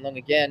 nice and long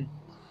again.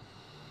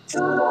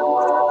 Fill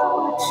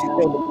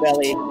the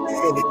belly,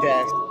 fill the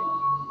chest.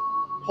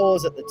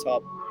 Pause at the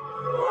top.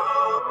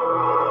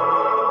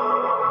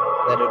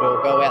 Let it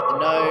all go out the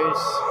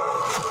nose.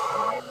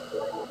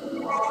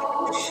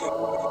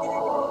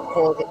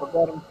 Pause at the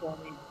bottom for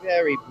me,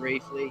 very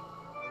briefly.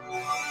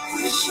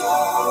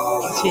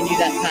 Continue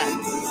that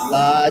pattern.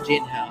 Large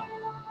inhale.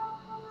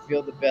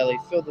 Feel the belly,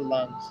 feel the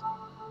lungs.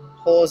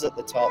 Pause at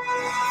the top.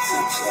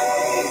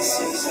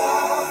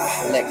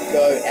 Let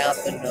go out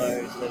the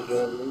nose. Let it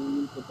all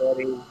leave the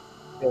body.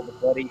 Feel the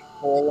body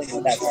falling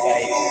to that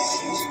space.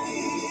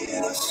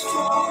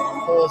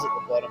 Pause at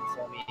the bottom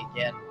for me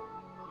again.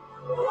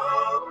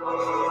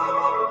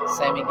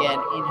 Same again.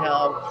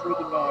 Inhale through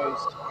the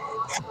nose.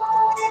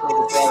 Feel the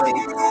belly.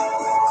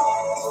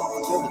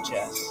 Feel the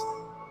chest.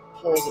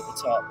 Pause at the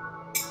top.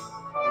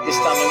 This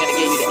time I'm going to get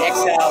you to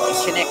exhale and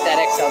connect that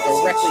exhale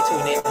directly to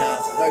an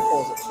inhale. No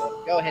pause at the bottom.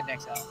 Go ahead and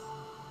exhale.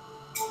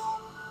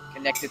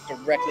 Connect it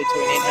directly to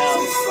an inhale.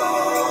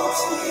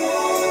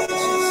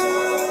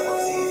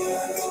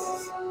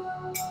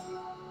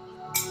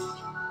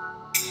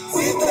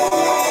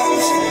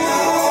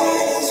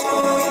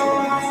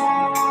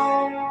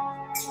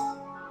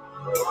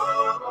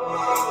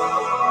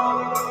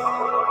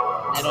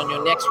 And on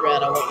your next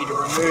round, I want you to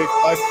remove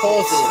both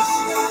pauses.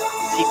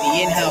 Keep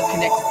the inhale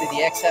connected to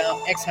the exhale,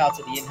 exhale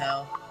to the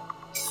inhale.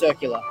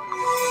 Circular.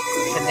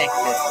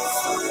 Connected.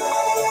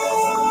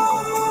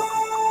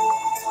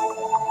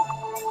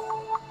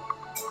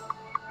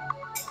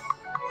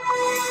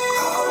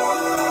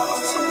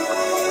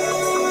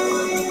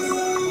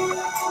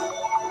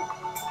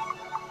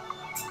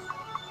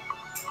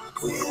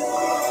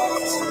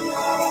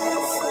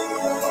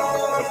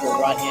 Take your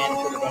right hand,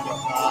 put it on your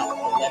heart.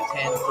 Your left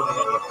hand, put it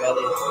on your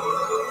belly.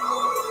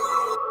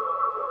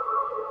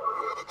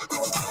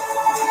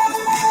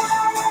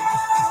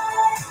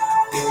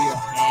 Feel your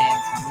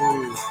hands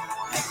move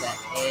as that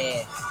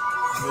air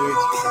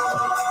moves through the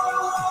body.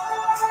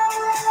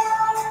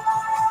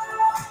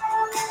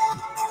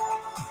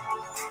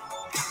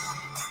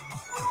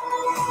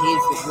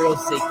 Here's the real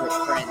secret,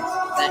 friends.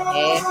 That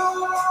air,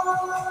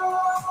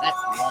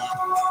 that's life.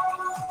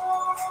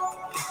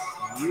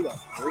 You are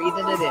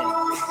breathing it in.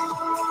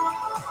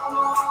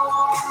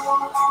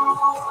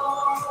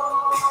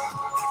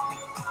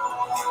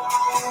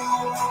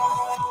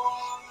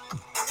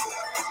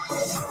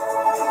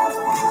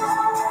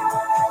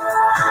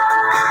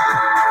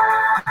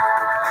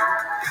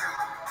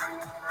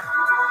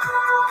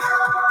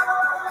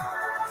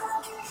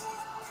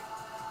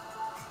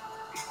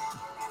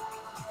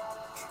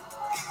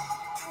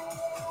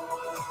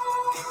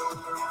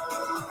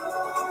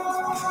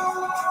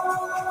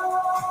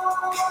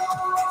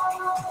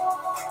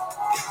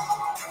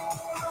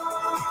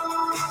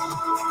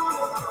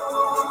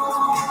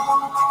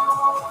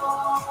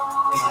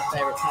 My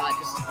favorite part,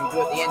 just as we do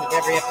at the end of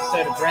every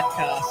episode of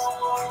Breathcast,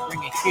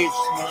 bring a huge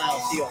smile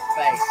to your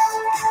face.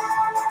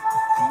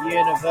 The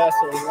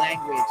universal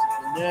language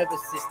that the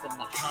nervous system,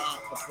 the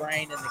heart, the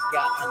brain, and the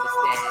gut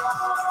understands.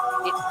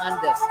 It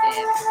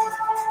understands.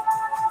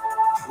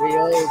 We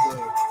all do.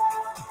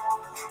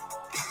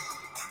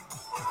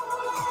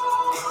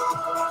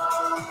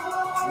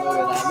 Look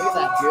at that. Look at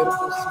that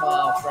beautiful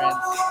smile,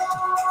 friends.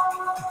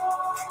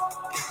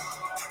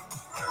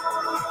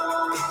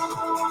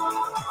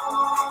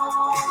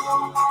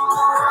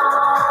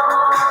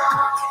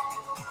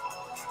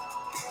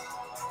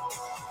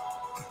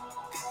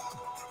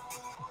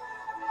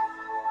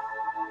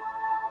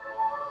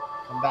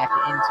 Come back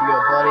into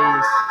your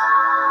bodies.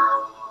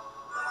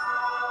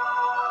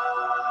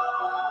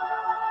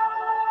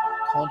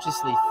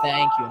 Consciously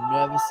thank your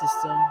nervous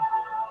system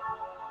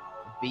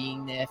for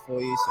being there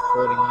for you,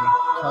 supporting you.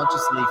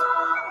 Consciously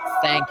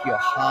thank your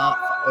heart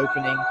for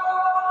opening.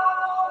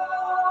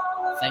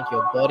 Thank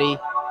your body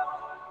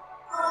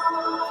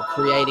for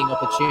creating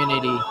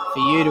opportunity for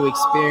you to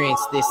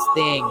experience this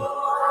thing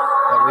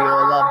that we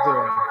all love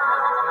doing.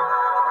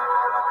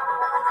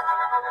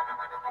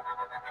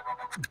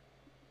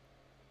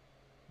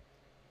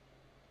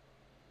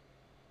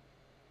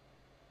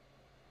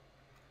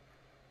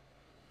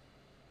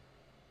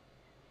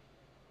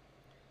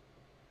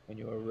 When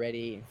you are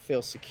ready and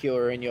feel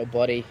secure in your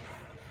body,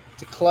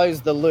 to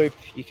close the loop,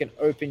 you can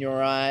open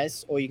your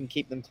eyes or you can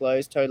keep them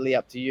closed, totally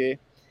up to you.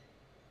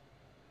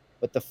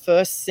 But the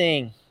first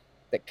thing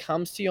that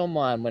comes to your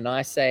mind when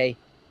I say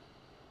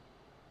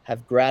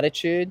have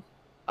gratitude,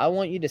 I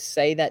want you to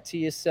say that to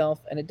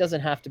yourself, and it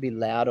doesn't have to be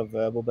loud or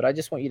verbal, but I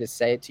just want you to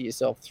say it to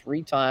yourself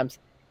 3 times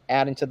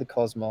out into the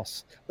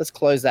cosmos. Let's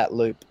close that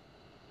loop.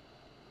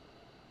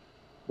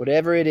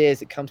 Whatever it is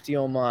that comes to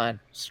your mind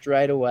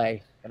straight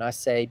away, and I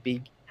say,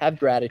 have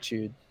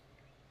gratitude.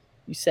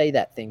 You say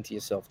that thing to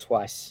yourself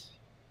twice.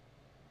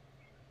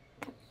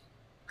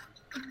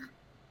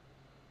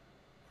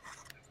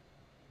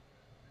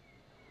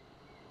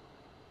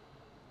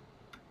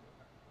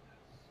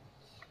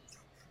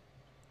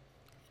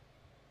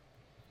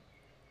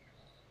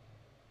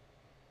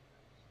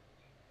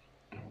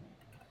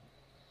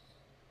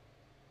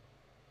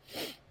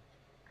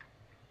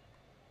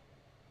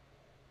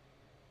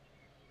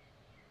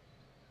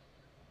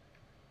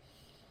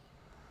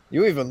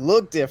 You even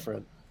look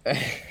different.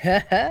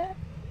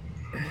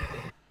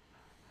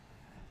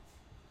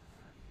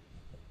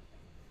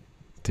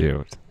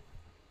 Dude.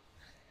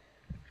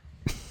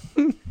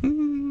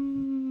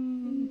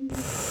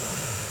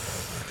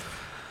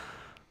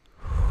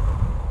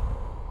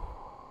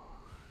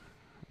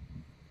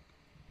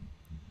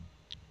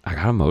 I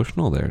got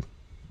emotional there.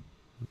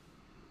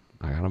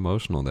 I got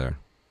emotional there.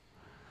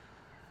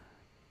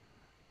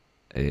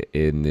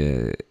 In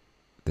the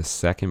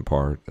second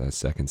part, the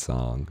second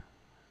song,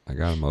 I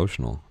got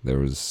emotional. There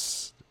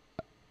was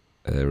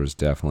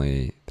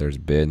definitely there's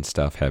been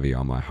stuff heavy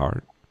on my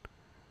heart.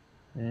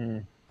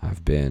 Mm,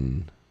 I've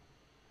been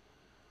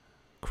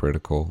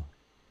critical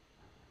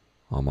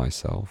on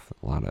myself,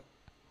 a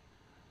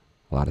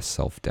lot of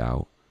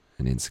self-doubt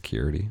and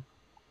insecurity,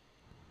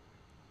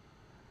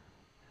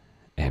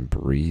 and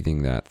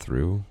breathing that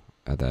through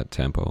at that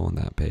tempo and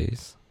that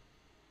pace.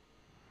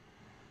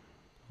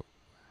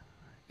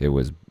 It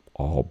was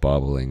all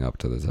bubbling up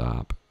to the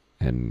top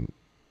and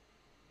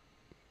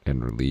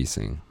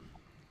releasing.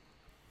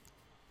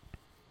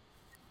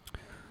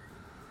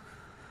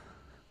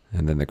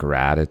 And then the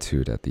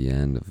gratitude at the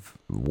end of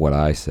what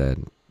I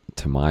said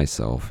to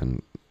myself,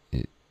 and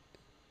it,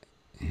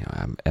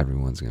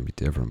 everyone's gonna be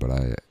different, but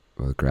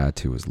the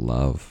gratitude was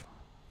love.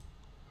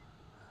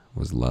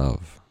 Was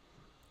love,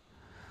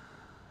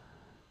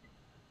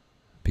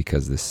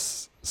 because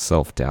this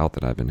self doubt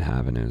that I've been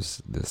having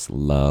is this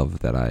love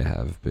that I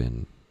have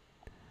been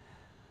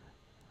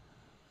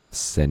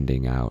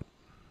sending out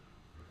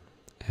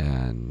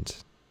and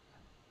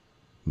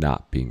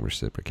not being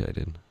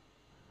reciprocated.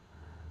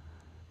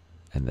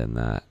 And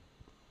then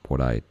what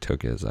I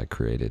took is I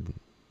created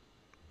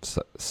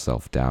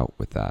self doubt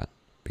with that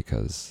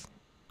because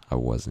I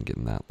wasn't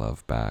getting that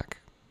love back.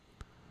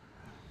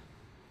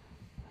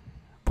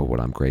 But what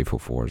I'm grateful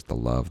for is the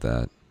love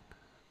that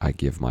I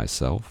give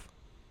myself.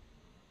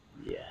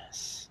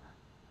 yes.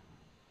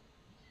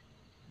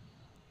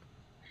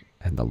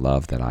 And the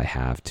love that I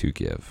have to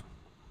give,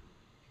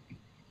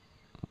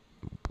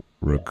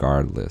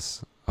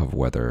 regardless of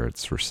whether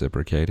it's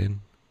reciprocated,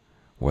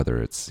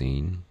 whether it's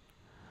seen,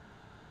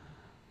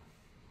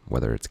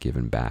 whether it's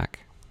given back.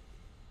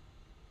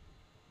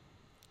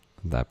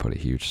 That put a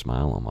huge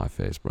smile on my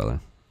face, brother.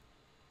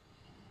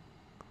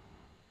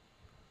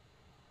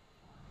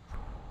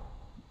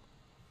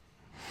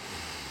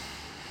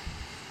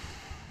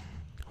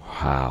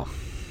 Wow.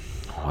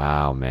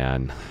 Wow,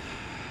 man.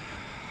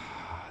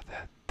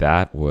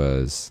 That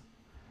was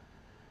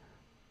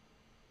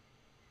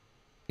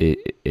it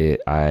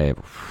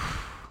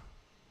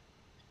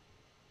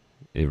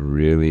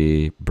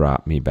really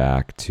brought me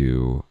back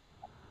to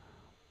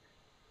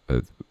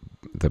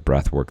the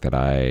breath work that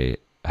I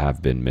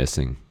have been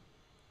missing,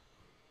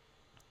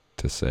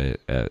 to say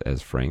it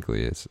as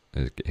frankly as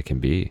it can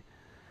be.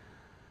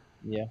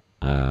 Yeah.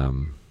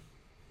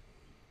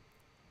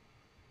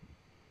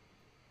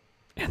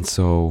 And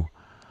so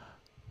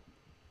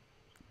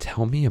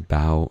tell me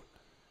about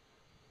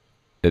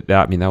it.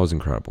 I mean, that was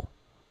incredible.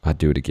 I'd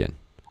do it again.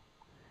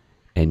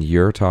 And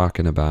you're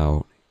talking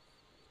about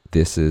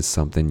this is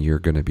something you're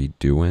going to be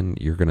doing.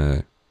 You're going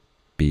to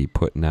be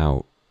putting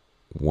out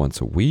once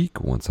a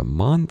week, once a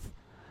month.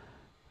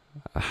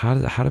 How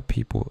do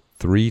people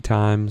 3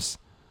 times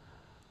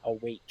A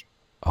week.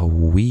 a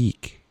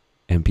week,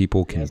 and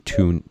people can Yes.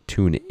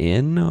 tune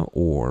in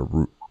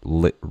or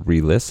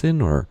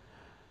re-listen, or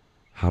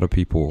how do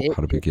people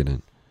get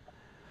in?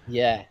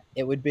 Yeah,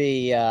 it would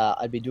be.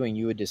 I'd be doing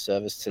you a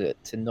disservice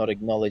to not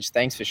acknowledge.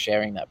 Thanks for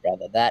sharing that,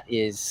 brother. That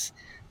is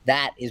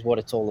what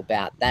it's all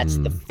about. That's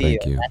the feel.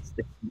 Thank you. That's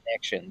the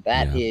connection.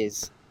 Yeah.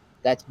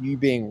 That's you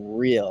being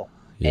real,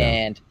 Yeah.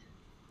 and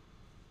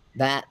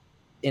that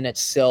in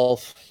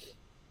itself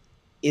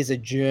is a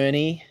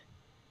journey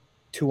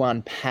to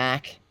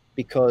unpack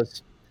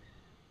because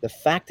the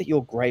fact that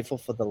you're grateful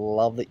for the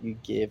love that you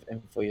give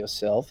and for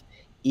yourself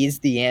is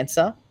the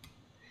answer.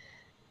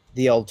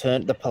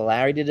 The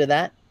polarity to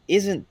that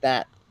isn't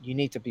that you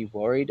need to be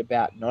worried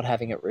about not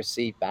having it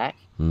received back.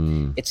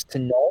 Mm. It's to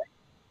know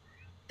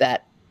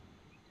that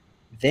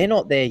they're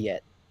not there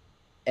yet,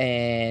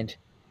 and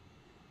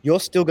you're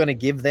still going to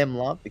give them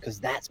love because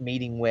that's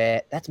meeting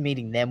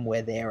them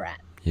where they're at, right?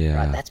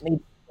 Yeah. That's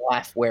meeting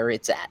life where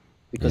it's at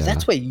because Yeah.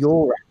 that's where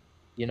you're at,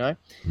 you know.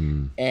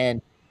 Mm.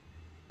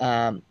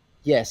 And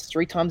yes,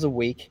 3 times a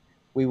week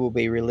we will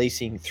be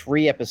releasing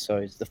 3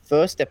 episodes. The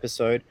first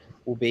episode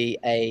will be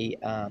a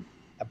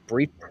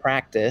brief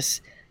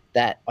practice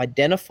that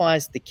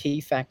identifies the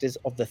key factors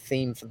of the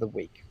theme for the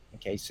week.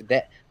 Okay, so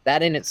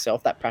that in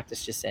itself, that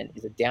practice just sent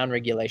is a down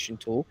regulation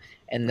tool,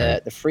 and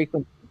Right. the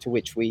frequency to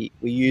which we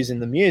use in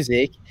the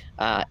music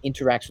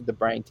interacts with the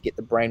brain to get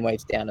the brain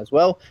waves down as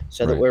well,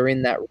 so that Right. we're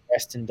in that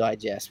rest and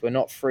digest. We're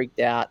not freaked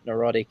out,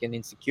 neurotic, and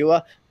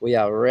insecure. We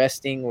are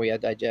resting, we are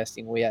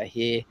digesting, we are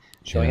here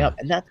showing Yeah. up,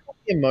 and that's how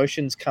the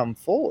emotions come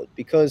forward.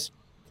 Because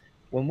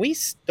when we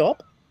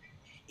stop,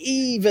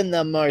 even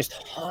the most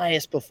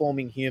highest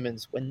performing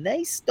humans, when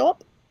they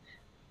stop,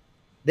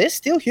 they're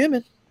still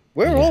human.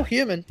 We're all Yeah.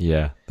 human.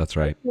 Yeah. That's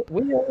right.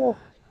 We all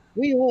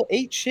we all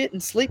eat shit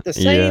and sleep the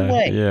same Yeah,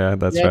 way. yeah,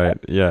 that's You know? right.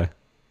 Yeah.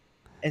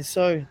 And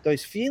so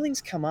those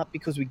feelings come up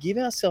because we give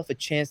ourselves a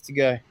chance to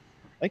go,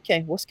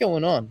 okay, what's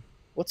going on?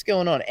 What's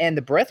going on? And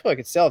the breath work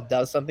itself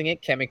does something,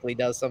 it chemically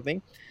does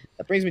something.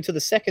 That brings me to the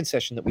second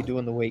session that we do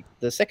in the week.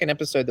 The second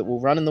episode that we'll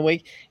run in the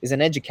week is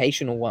an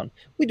educational one.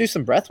 We do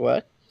some breath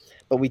work,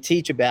 but we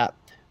teach about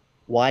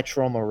why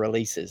trauma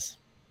releases,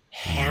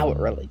 how it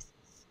Mm, releases,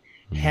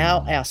 how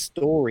mm, our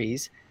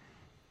stories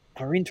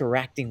are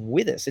interacting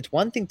with us. It's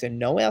one thing to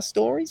know our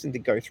stories and to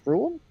go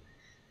through them,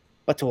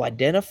 but to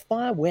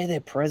identify where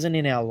they're present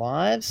in our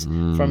lives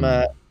mm, from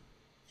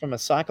a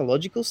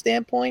psychological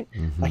standpoint,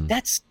 like mm-hmm.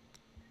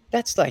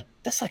 that's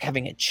like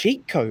having a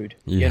cheat code,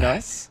 you know?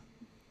 Yes.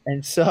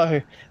 And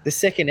so the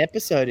second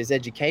episode is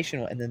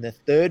educational, and then the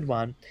third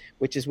one,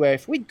 which is where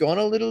if we'd gone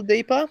a little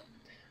deeper,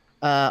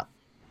 uh,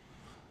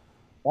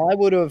 I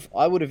would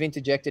have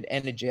interjected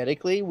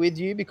energetically with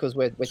you because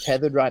we're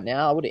tethered right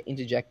now. I would have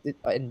interjected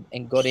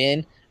and got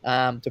in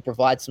to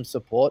provide some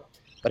support.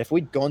 But if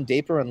we'd gone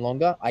deeper and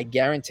longer, I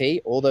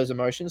guarantee all those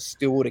emotions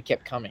still would have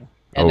kept coming,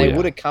 and Oh they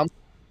would yeah. have come to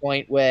the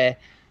point where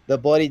the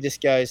body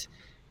just goes,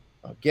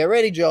 oh, "Get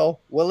ready, Joel.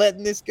 We're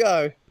letting this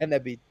go." And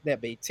there'd be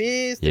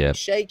tears, there'd be Yep.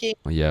 shaking,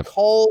 Yep.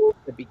 cold,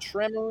 there'd be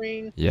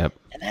tremoring, Yep.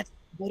 and that's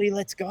the body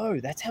lets go.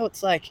 That's how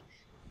it's like,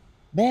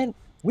 man,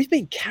 we've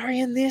been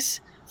carrying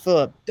this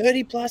for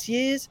 30 plus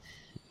years,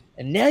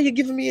 and now you're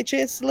giving me a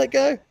chance to let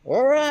go.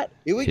 All right,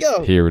 here we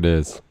go. Here it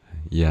is.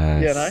 You know?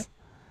 Yes.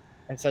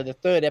 And so the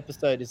third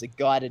episode is a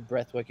guided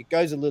breath work. It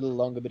goes a little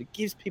longer, but it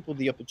gives people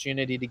the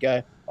opportunity to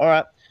go, all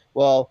right,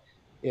 well,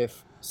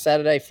 if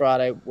Saturday,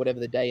 Friday, whatever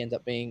the day ends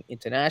up being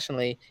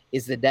internationally,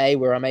 is the day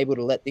where I'm able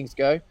to let things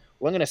go,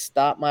 well, I'm going to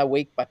start my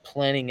week by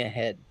planning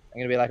ahead. I'm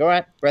going to be like, all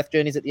right, breath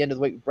journeys at the end of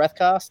the week,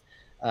 breathcast.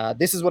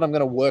 This is what I'm going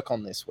to work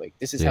on this week.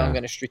 This is how I'm Yeah.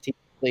 going to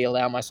strategically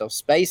allow myself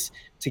space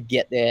to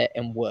get there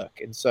and work.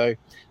 And so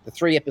the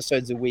 3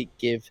 episodes a week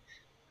give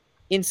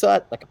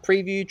insight, like a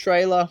preview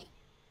trailer,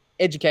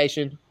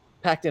 education,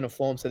 packed in a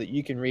form so that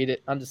you can read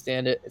it,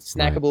 understand it. It's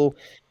Right. snackable,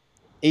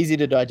 easy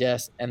to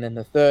digest. And then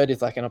the third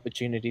is like an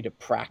opportunity to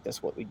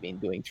practice what we've been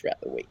doing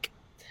throughout the week.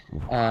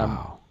 Um,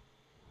 Wow.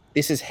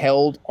 this is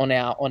held on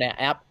our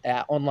app,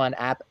 our online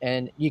app,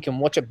 and you can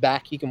watch it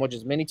back. You can watch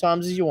as many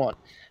times as you want.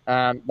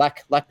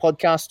 Like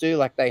podcasts do,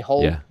 like they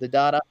hold Yeah. the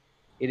data.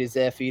 It is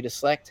there for you to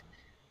select.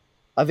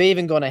 I've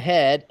even gone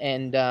ahead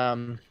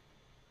and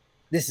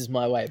this is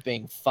my way of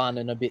being fun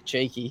and a bit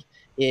cheeky,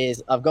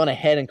 is I've gone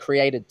ahead and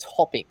created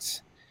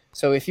topics.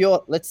 So if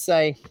you're, let's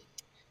say,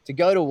 to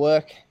go to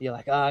work, you're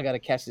like, oh, I got to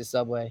catch the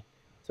subway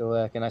to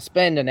work. And I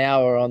spend an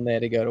hour on there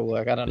to go to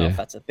work. I don't know if Yeah.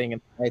 that's a thing in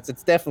the States.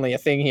 It's definitely a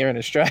thing here in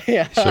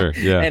Australia. Sure.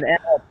 Yeah. An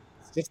hour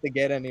just to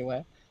get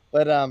anywhere.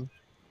 But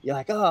you're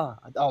like, oh,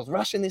 I was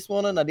rushing this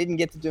morning. I didn't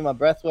get to do my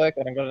breath work,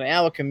 and I got an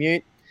hour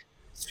commute.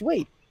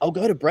 Sweet. I'll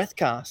go to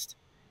Breathcast.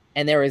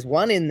 And there is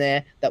one in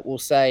there that will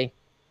say,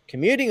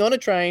 commuting on a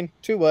train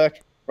to work,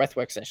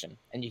 breathwork session.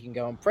 And you can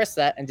go and press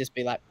that and just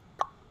be like,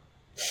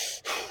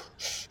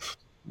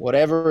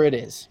 whatever it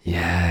is.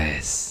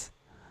 Yes.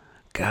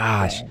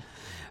 Gosh. So,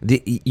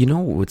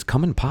 What's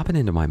coming popping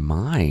into my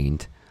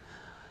mind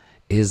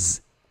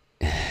is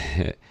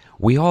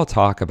we all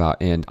talk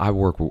about, and I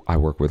work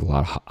with a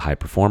lot of high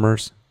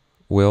performers,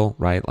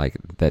 right? Like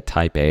that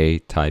type A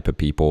type of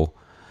people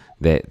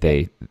that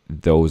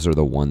those are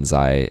the ones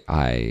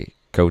I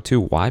go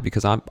to. Why?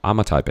 Because I'm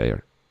a type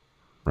A,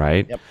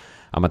 right? yep.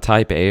 I'm a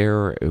type A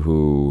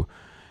who,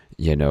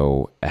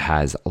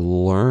 has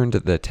learned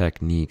the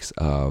techniques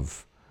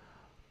of,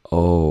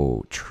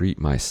 treat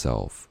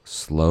myself,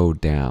 slow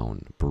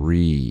down,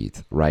 breathe,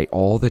 right?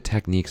 All the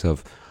techniques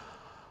of,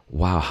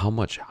 wow, how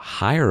much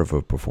higher of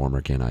a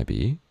performer can I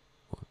be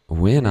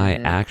when I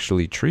Mm-hmm.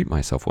 actually treat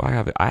myself?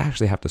 Well, I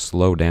actually have to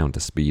slow down to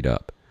speed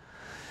up.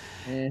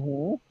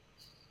 Mm-hmm.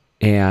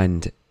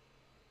 And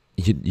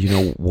you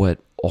know what?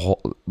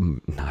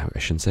 No, I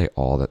shouldn't say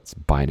all. That's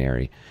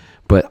binary.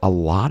 But a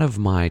lot of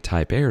my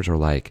type A's are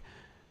like,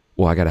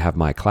 well, I got to have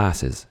my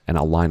classes, and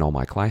I'll line all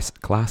my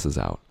classes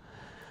out.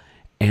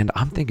 And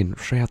I'm thinking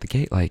straight out the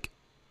gate, like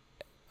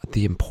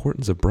the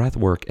importance of breath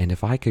work. And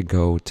if I could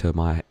go to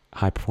my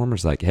high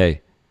performers, like,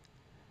 hey,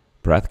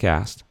 breath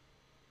cast,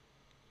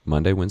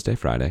 Monday, Wednesday,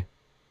 Friday,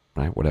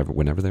 right? Whatever,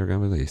 whenever they're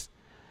going to release,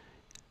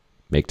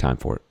 make time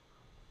for it.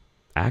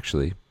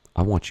 Actually,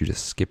 I want you to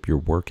skip your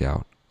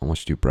workout. I want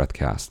you to do breath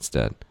cast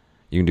instead.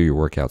 You can do your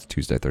workouts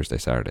Tuesday, Thursday,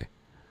 Saturday,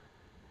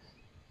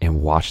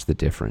 and watch the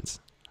difference,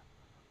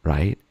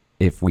 right?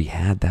 If we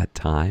had that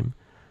time,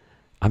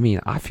 I mean,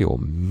 I feel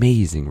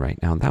amazing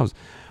right now. And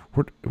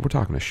we're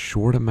talking a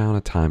short amount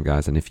of time,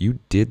 guys. And if you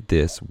did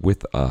this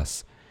with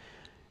us,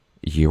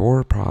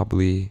 you're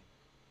probably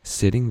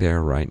sitting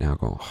there right now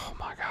going, oh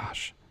my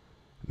gosh,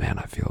 man,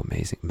 I feel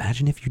amazing.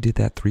 Imagine if you did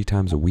that 3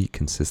 times a week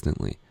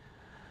consistently,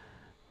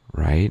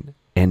 right?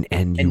 And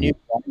And knew you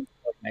why you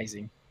felt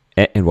amazing.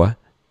 and what?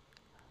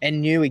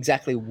 And knew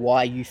exactly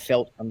why you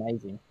felt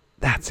amazing.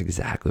 That's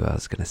exactly what I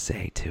was going to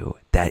say too.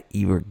 That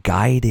you were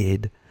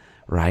guided,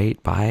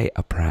 right, by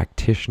a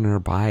practitioner,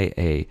 by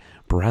a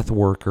breath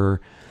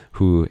worker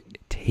who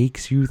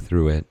takes you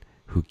through it,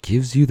 who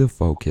gives you the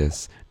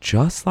focus,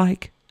 just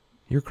like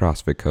your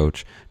CrossFit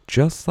coach,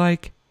 just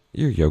like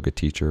your yoga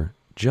teacher,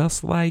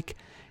 just like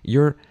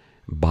your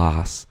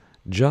boss,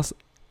 just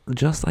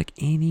like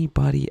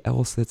anybody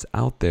else that's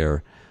out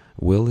there.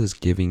 Will is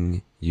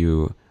giving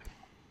you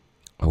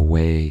a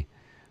way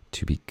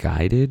to be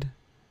guided,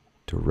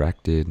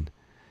 directed,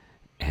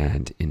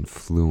 and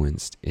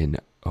influenced in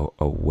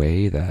a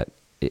way that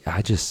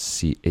I just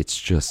see.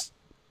 It's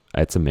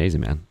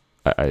amazing, man.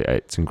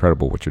 It's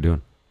incredible what you're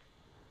doing.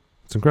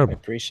 It's I incredible.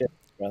 appreciate it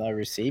when I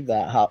receive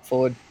that heart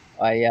forward.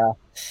 I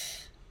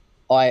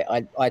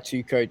I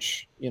too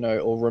coach,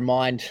 or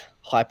remind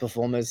high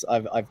performers.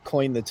 I've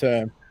coined the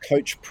term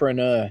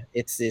coachpreneur.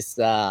 It's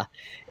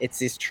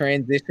this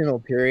transitional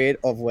period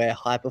of where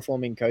high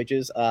performing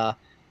coaches are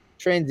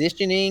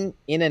transitioning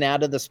in and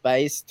out of the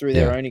space through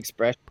their Yeah, own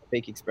expression,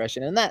 peak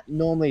expression, and that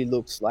normally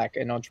looks like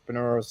an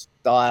entrepreneurial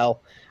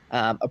style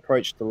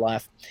approach to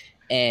life.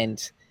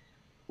 And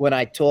when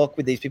I talk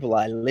with these people,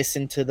 I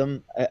listen to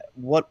them.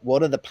 What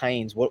are the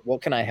pains?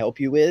 What can I help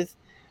you with?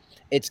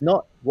 It's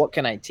not what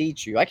can I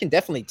teach you. I can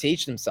definitely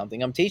teach them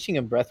something. I'm teaching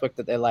them breathwork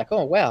that they're like,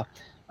 oh wow,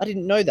 I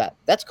didn't know that.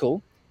 That's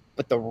cool.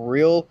 But the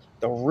real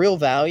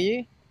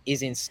value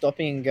is in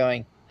stopping and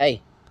going,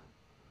 hey,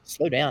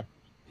 slow down,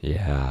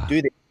 yeah,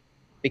 do this,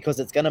 because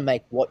it's going to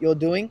make what you're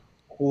doing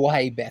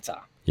way better.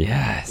 You know,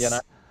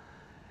 yes,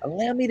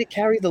 allow me to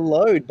carry the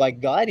load by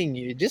guiding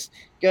you. Just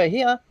go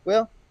here.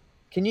 Well,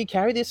 can you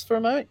carry this for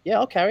a moment? Yeah,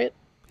 I'll carry it.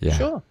 yeah,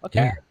 Sure, I'll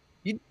carry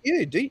yeah. it.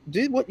 You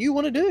do what you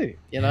want to do.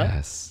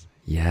 Yes,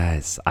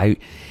 yes.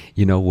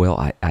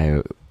 Will,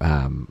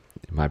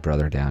 my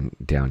brother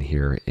down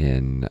here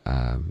in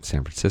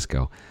San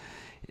Francisco,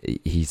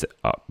 he's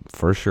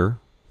for sure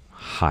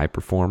high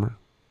performer,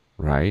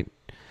 right?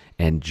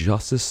 And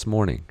just this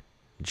morning,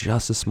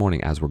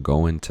 as we're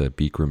going to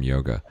Bikram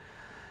yoga,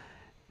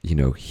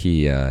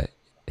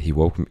 he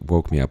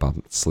woke me up.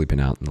 I'm sleeping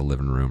out in the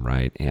living room,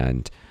 right?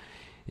 And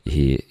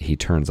he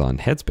turns on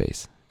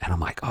Headspace, and I'm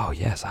like, oh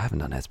yes, I haven't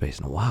done Headspace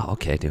in a while.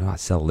 Okay, dude, I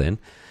settled in,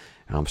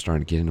 and I'm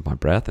starting to get into my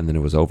breath, and then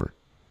it was over,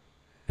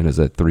 and it was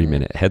a 3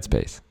 minute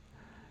Headspace,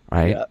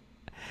 right?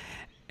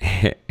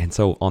 Yeah. And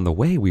so on the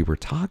way, we were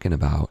talking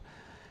about,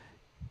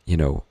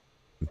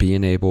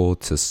 being able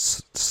to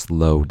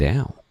slow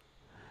down,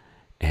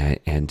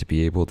 and to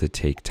be able to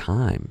take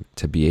time,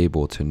 to be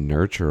able to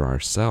nurture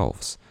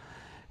ourselves,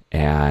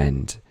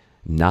 and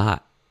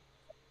not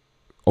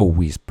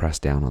always press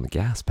down on the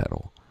gas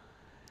pedal.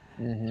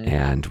 Mm-hmm.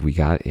 And we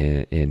got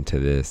into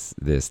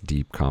this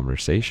deep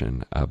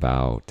conversation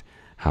about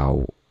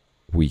how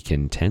we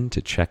can tend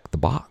to check the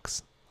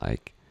box,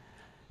 like,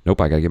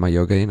 nope, I gotta get my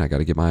yoga in, I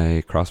gotta get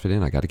my CrossFit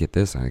in, I gotta get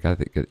this, I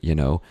gotta get,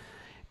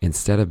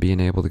 instead of being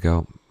able to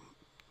go,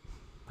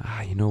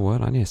 you know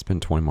what, I need to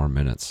spend 20 more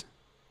minutes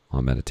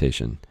on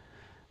meditation.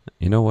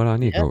 You know what,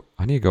 Yeah.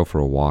 I need to go for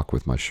a walk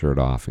with my shirt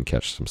off and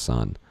catch some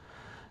sun.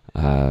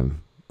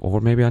 Or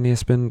maybe I need to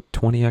spend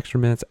 20 extra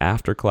minutes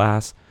after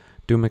class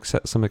doing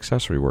some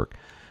accessory work.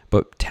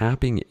 But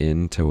tapping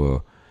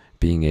into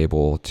being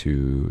able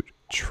to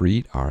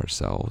treat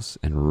ourselves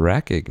and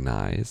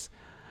recognize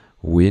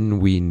when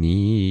we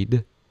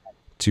need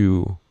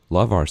to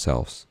love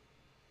ourselves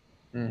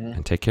Mm-hmm.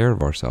 and take care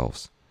of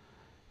ourselves.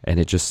 And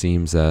it just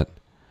seems that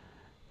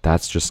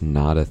that's just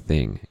not a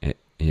thing,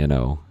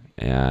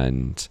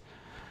 and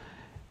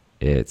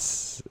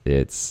it's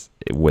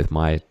with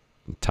my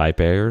type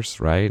A's,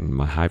 right, and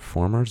my high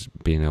performers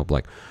being able to,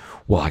 like,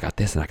 well, I got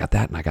this and I got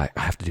that and I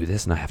have to do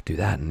this and I have to do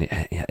that,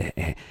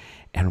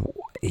 and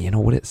you know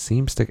what it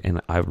seems to,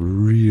 and I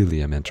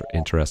really am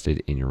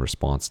interested in your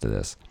response to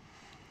this.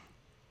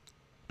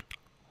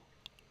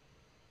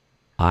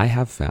 I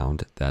have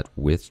found that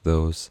with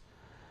those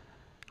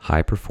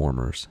high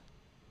performers,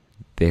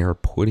 they are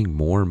putting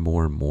more and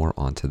more and more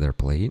onto their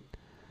plate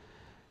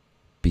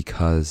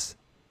because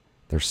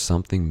there's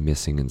something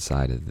missing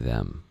inside of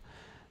them.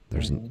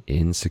 There's an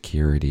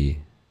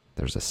insecurity,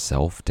 there's a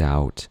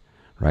self-doubt,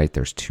 right?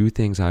 There's two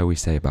things I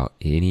always say about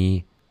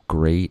any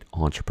great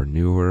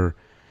entrepreneur,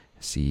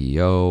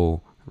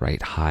 CEO,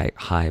 right?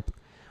 High.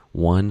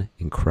 One,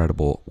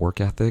 incredible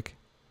work ethic.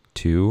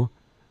 Two,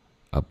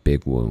 a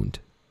big wound,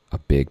 a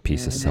big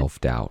piece of Mm-hmm.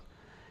 self-doubt.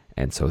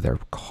 And so they're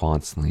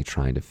constantly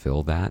trying to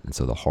fill that. And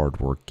so the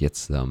hard work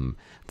gets them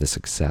the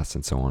success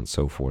and so on and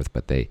so forth.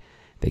 But they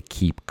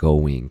keep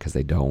going because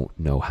they don't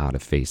know how to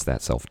face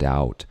that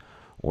self-doubt,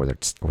 or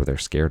they're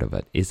scared of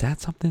it. Is that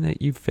something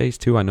that you've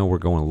faced too? I know we're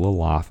going a little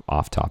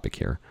off topic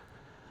here.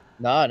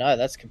 No,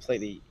 that's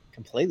completely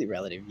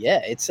relative.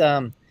 Yeah, it's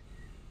and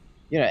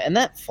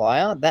that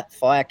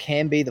fire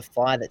can be the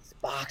fire that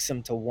sparks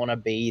them to want to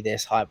be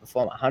this high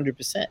performer.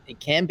 100%, it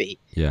can be.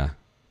 Yeah.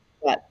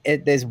 But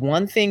there's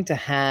one thing to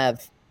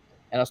have,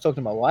 and I was talking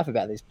to my wife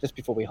about this just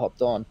before we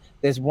hopped on.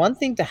 There's one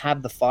thing to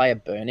have the fire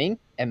burning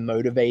and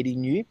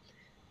motivating you,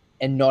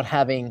 and not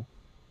having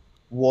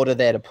water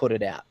there to put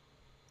it out.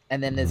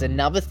 And then there's Mm,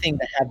 another thing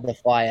to have the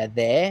fire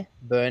there,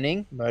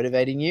 burning,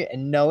 motivating you,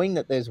 and knowing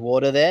that there's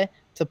water there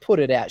to put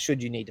it out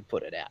should you need to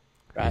put it out,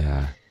 right?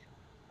 yeah.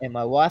 And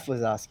my wife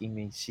was asking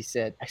me, she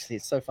said, actually,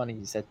 it's so funny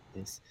you said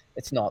this.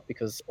 It's not,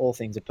 because all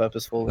things are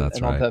purposeful That's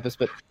and on right. purpose.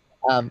 But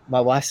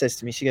my wife says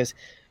to me, she goes,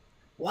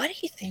 why do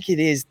you think it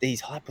is these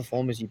high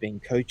performers you've been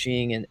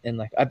coaching, and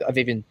like I've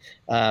even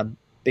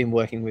been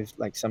working with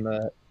like some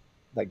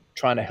like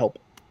trying to help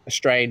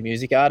Australian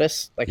music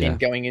artists, like in Yeah.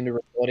 going into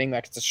recording,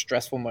 like it's a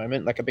stressful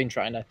moment. Like I've been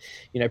trying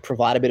to,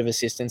 provide a bit of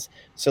assistance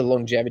to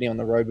longevity on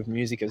the road with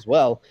music as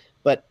well.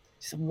 But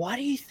so why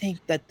do you think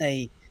that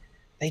they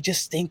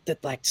just think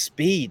that like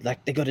speed,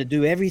 like they got to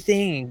do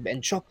everything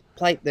and chock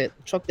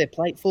their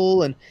plate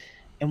full, and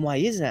why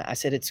is that? I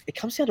said it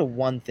comes down to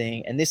one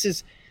thing, and this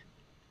is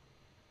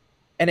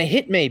and it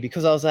hit me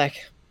because I was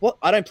like, "What?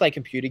 I don't play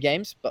computer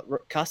games." But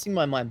casting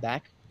my mind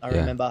back, I Yeah.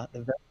 remember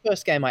the very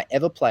first game I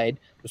ever played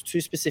was two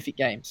specific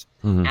games: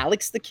 Hmm.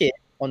 Alex the Kid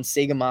on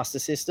Sega Master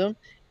System,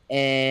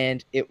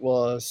 and it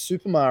was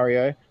Super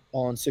Mario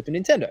on Super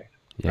Nintendo.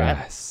 Right?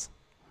 Yes.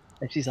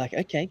 And she's like,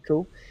 "Okay,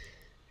 cool."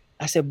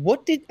 I said,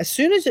 "What did? As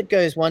soon as it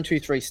goes 1,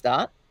 2, 3,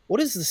 start, what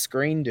does the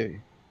screen do?"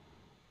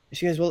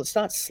 She goes, "Well, it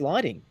starts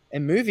sliding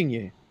and moving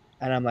you."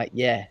 And I'm like,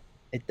 "Yeah,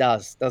 it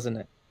does, doesn't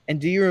it?" And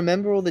do you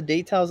remember all the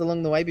details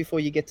along the way before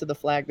you get to the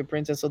flag, the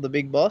princess, or the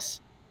big boss?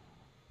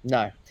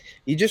 No.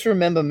 You just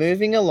remember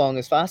moving along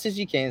as fast as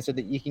you can so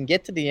that you can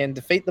get to the end,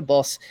 defeat the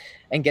boss,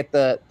 and get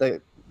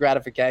the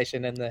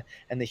gratification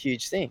and the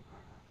huge thing.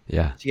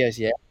 Yeah. She goes,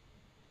 "Yeah."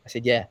 I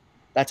said, "Yeah,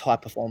 that's high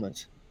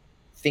performance.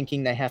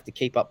 Thinking they have to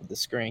keep up with the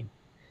screen.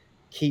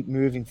 Keep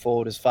moving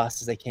forward as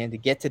fast as they can to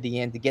get to the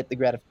end, to get the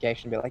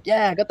gratification, be like,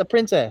 yeah, I got the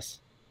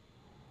princess.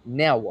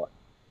 Now what?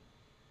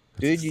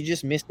 Dude, That's, you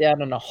just missed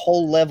out on a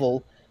whole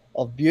level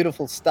of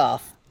beautiful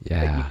stuff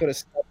that you yeah. could have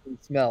smelled and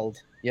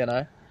smelled.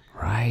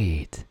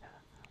 Right.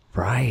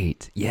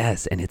 Right.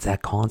 Yes. And it's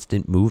that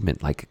constant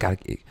movement. Like,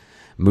 gotta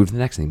move to the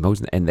next thing.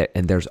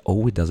 And there's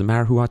always, doesn't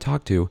matter who I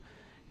talk to.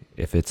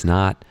 If it's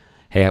not,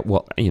 hey,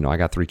 well, I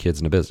got 3 kids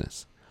in a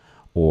business,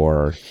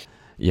 or,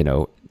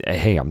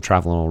 hey, I'm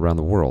traveling all around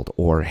the world,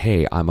 or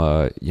hey, I'm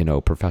a,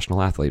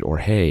 professional athlete, or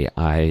hey,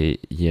 I,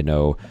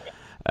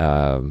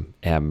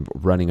 am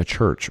running a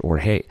church, or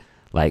hey,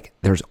 like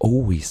there's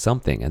always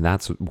something. And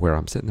that's where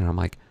I'm sitting there. I'm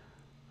like,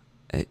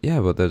 yeah,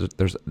 but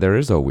there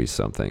is always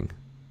something. Mm.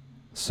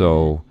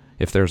 So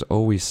if there's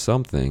always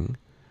something,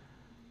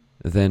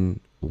 then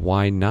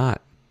why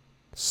not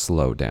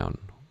slow down?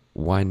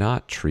 Why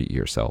not treat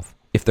yourself?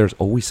 If there's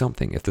always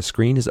something, if the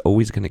screen is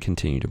always going to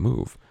continue to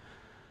move,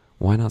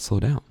 why not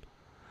slow down?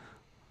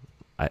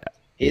 I,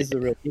 Here's the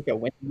real kicker.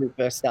 When did we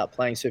first start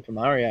playing Super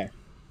Mario?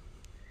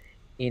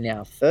 In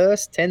our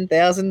first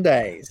 10,000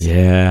 days.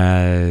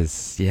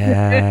 yes,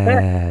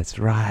 yes,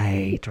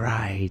 right,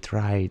 right,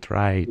 right,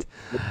 right.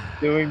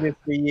 Doing this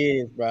for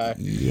years, bro.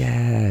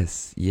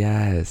 Yes,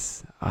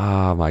 yes.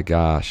 Oh my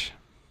gosh.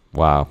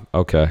 Wow.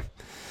 Okay.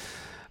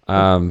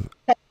 Um,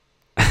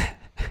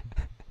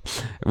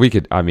 we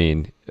could,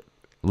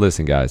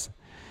 listen, guys.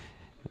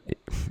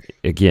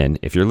 Again,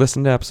 if you're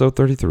listening to episode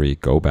 33,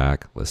 go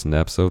back, listen to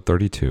episode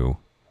 32.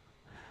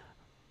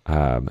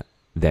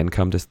 Then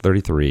come to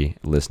 33,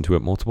 listen to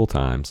it multiple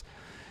times.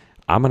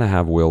 I'm going to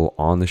have Will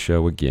on the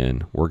show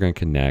again. We're going to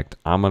connect.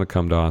 I'm going to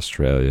come to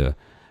Australia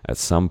at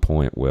some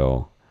point,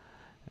 Will.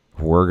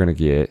 We're going to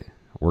get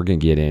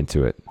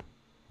into it.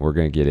 We're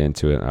going to get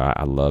into it.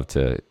 I love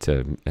to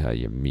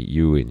meet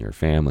you and your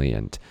family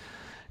and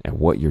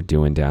what you're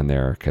doing down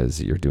there,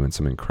 because you're doing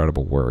some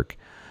incredible work.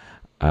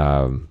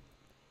 How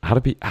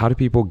do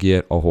people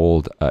get a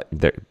hold?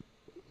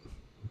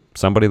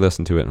 Somebody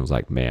listened to it and was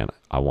like, "Man,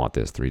 I want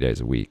this 3 days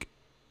a week."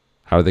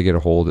 How do they get a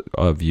hold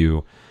of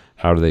you?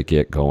 How do they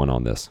get going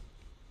on this?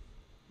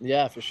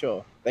 Yeah, for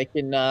sure. They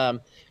can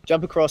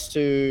jump across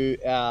to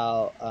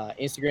our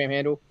Instagram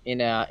handle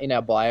in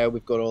our bio.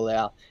 We've got all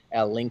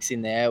our links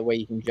in there where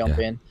you can jump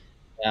Yeah,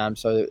 in.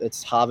 So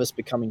it's Harvest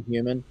Becoming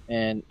Human,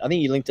 and I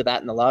think you linked to that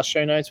in the last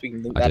show notes. We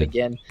can link I that did.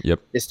 again Yep.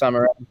 this time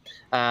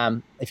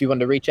around. If you want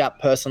to reach out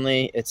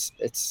personally, it's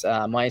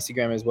my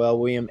Instagram as well,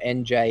 William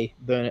NJ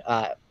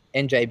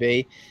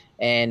NJB,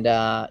 and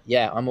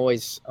yeah, I'm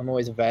always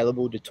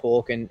available to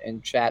talk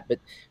and chat. But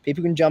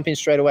people can jump in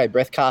straight away.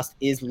 Breathcast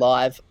is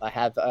live. I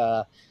have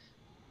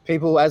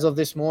people as of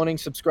this morning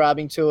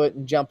subscribing to it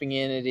and jumping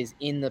in. It is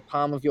in the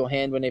palm of your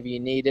hand whenever you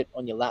need it,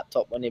 on your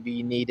laptop whenever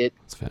you need it.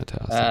 It's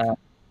fantastic. Uh,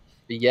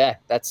 but yeah,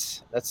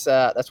 that's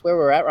where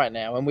we're at right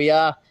now, and we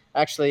are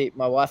actually.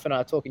 My wife and I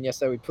are talking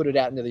yesterday. We put it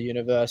out into the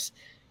universe.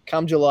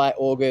 Come July,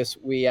 August,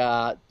 we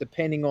are,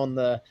 depending on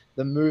the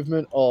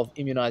movement of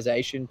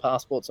immunization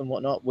passports and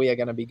whatnot, we are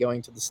going to be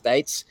going to the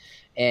States,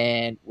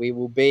 and we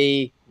will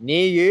be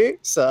near you.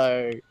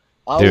 So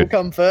I will Dude,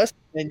 come first,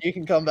 and you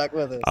can come back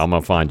with us. I'm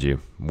going to find you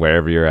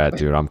wherever you're at,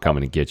 dude. I'm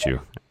coming to get you.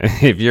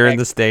 If you're in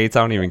the States, I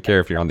don't even care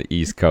if you're on the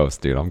East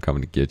Coast, dude. I'm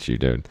coming to get you,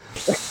 dude.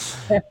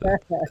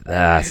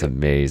 That's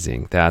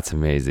amazing. That's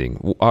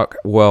amazing.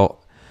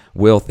 Well,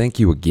 Will, thank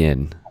you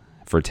again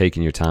for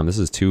taking your time. This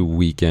is 2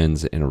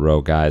 weekends in a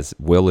row, guys.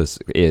 Will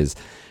is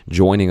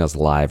joining us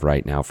live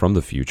right now from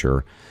the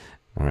future.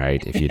 All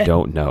right. If you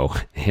don't know,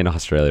 in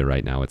Australia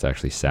right now, it's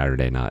actually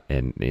Saturday, not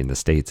in the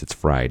States, it's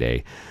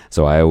Friday.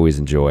 So I always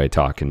enjoy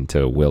talking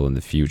to Will in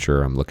the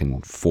future. I'm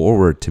looking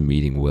forward to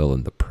meeting Will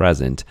in the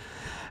present.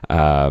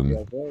 Yeah,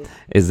 Um, well,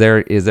 is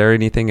there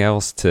anything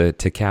else to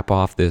cap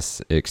off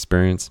this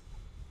experience?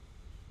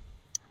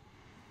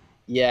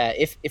 yeah.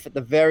 If at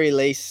the very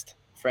least,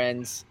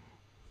 friends,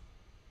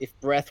 if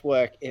breath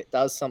work it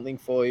does something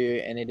for you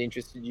and it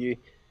interested you,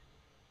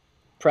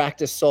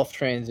 practice soft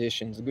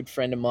transitions. A good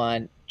friend of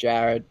mine,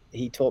 Jared,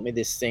 he taught me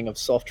this thing of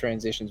soft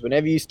transitions.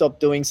 Whenever you stop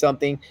doing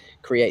something,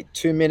 create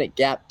 2 minute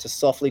gap to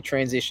softly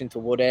transition to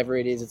whatever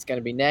it is it's going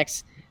to be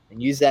next,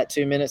 and use that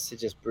 2 minutes to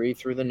just breathe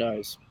through the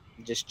nose.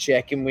 Just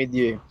check in with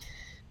you.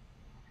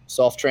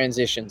 Soft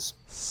transitions.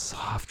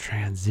 Soft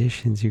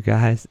transitions, you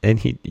guys. And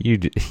he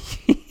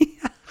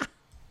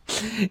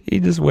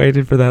just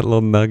waited for that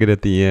little nugget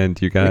at the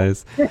end, you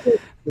guys.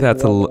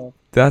 That's a Long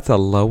that's a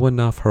low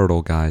enough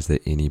hurdle, guys,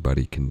 that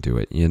anybody can do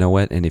it. You know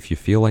what? And if you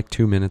feel like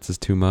 2 minutes is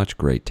too much,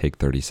 great. Take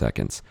 30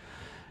 seconds.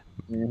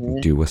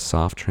 enough. Do a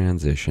soft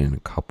transition, a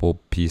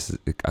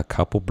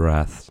couple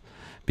breaths,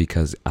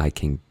 because I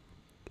can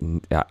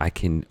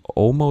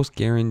almost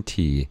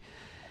guarantee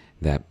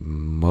that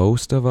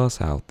most of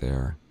us out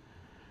there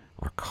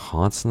are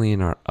constantly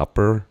in our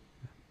upper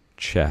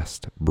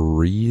chest,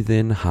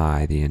 breathing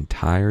high the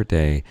entire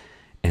day,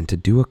 and to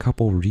do a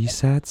couple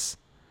resets.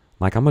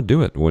 Like I'm gonna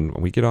do it when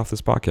we get off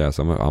this podcast.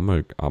 I'm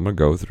gonna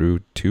go through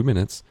 2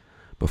 minutes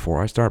before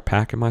I start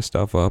packing my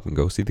stuff up and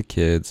go see the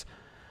kids.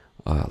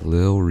 A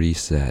little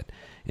reset,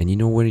 and you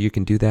know when you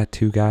can do that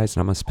too, guys.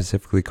 And I'm gonna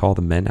specifically call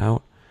the men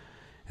out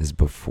is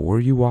before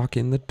you walk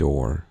in the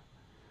door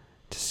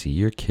to see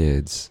your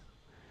kids,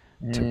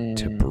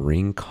 to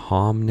bring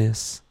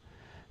calmness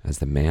as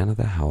the man of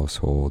the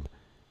household.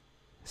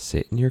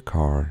 Sit in your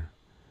car,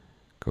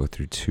 go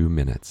through 2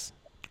 minutes.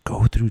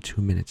 Go through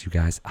 2 minutes, you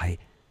guys. I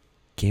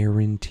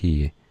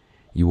guarantee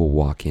you will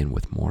walk in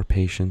with more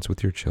patience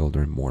with your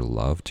children, more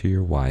love to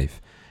your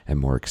wife, and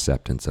more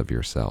acceptance of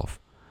yourself.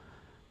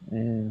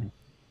 Mm,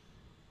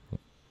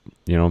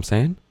 You know what I'm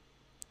saying?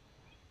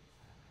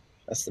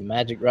 that's the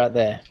magic right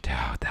there. Dude,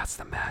 that's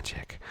the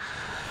magic.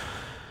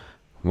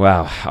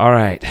 Wow. All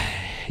right.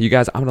 You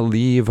guys, I'm going to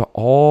leave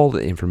all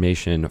the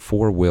information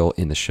for Will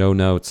in the show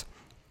notes,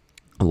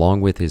 along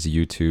with his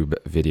YouTube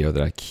video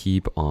that I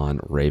keep on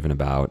raving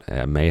about.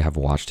 I may have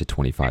watched it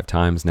 25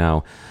 times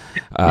now.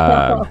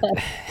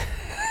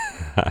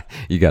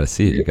 You got to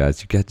see it, you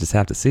guys. Just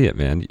have to see it,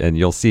 man. And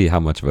you'll see how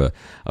much of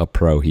a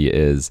pro he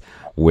is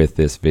with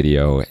this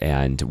video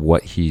and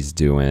what he's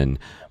doing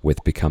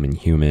with Becoming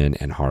Human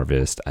and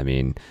Harvest. I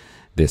mean,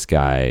 this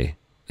guy,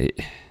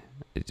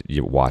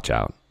 you watch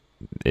out.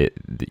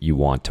 You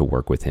want to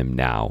work with him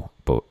now,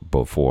 but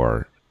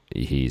before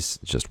he's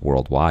just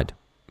worldwide.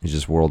 He's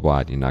just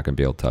worldwide. You're not going to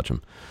be able to touch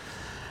him.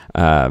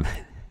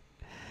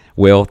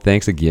 Will,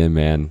 thanks again,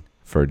 man,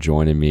 for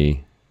joining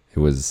me. It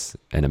was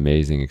an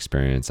amazing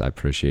experience. I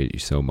appreciate you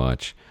so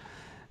much.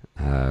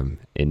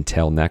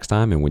 Until next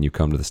time, and when you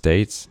come to the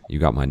States, you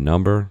got my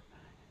number.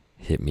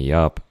 Hit me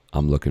up.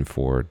 I'm looking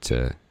forward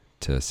to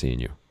seeing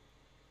you.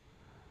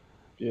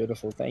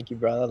 Beautiful. Thank you,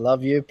 brother.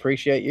 Love you.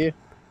 Appreciate you.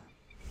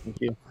 Thank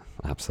you.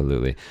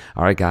 Absolutely.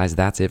 All right, guys,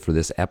 that's it for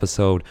this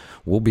episode.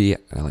 We'll be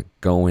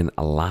going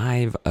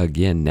live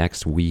again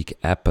next week,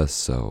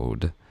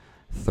 episode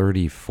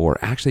 34.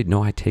 Actually,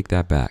 no, I take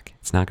that back.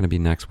 It's not going to be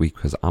next week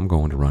because I'm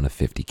going to run a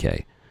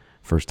 50K.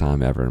 First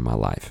time ever in my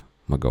life.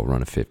 I'm going to go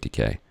run a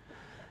 50K.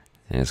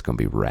 And it's going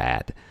to be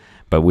rad.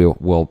 But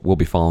we'll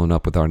be following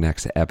up with our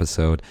next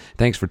episode.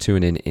 Thanks for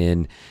tuning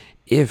in.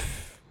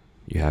 If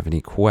you have any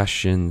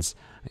questions,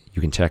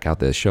 you can check out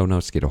the show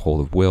notes to get a hold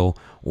of Will,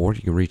 or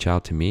you can reach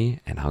out to me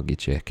and I'll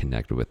get you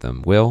connected with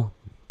them. Will,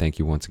 thank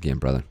you once again,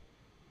 brother.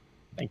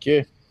 Thank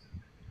you.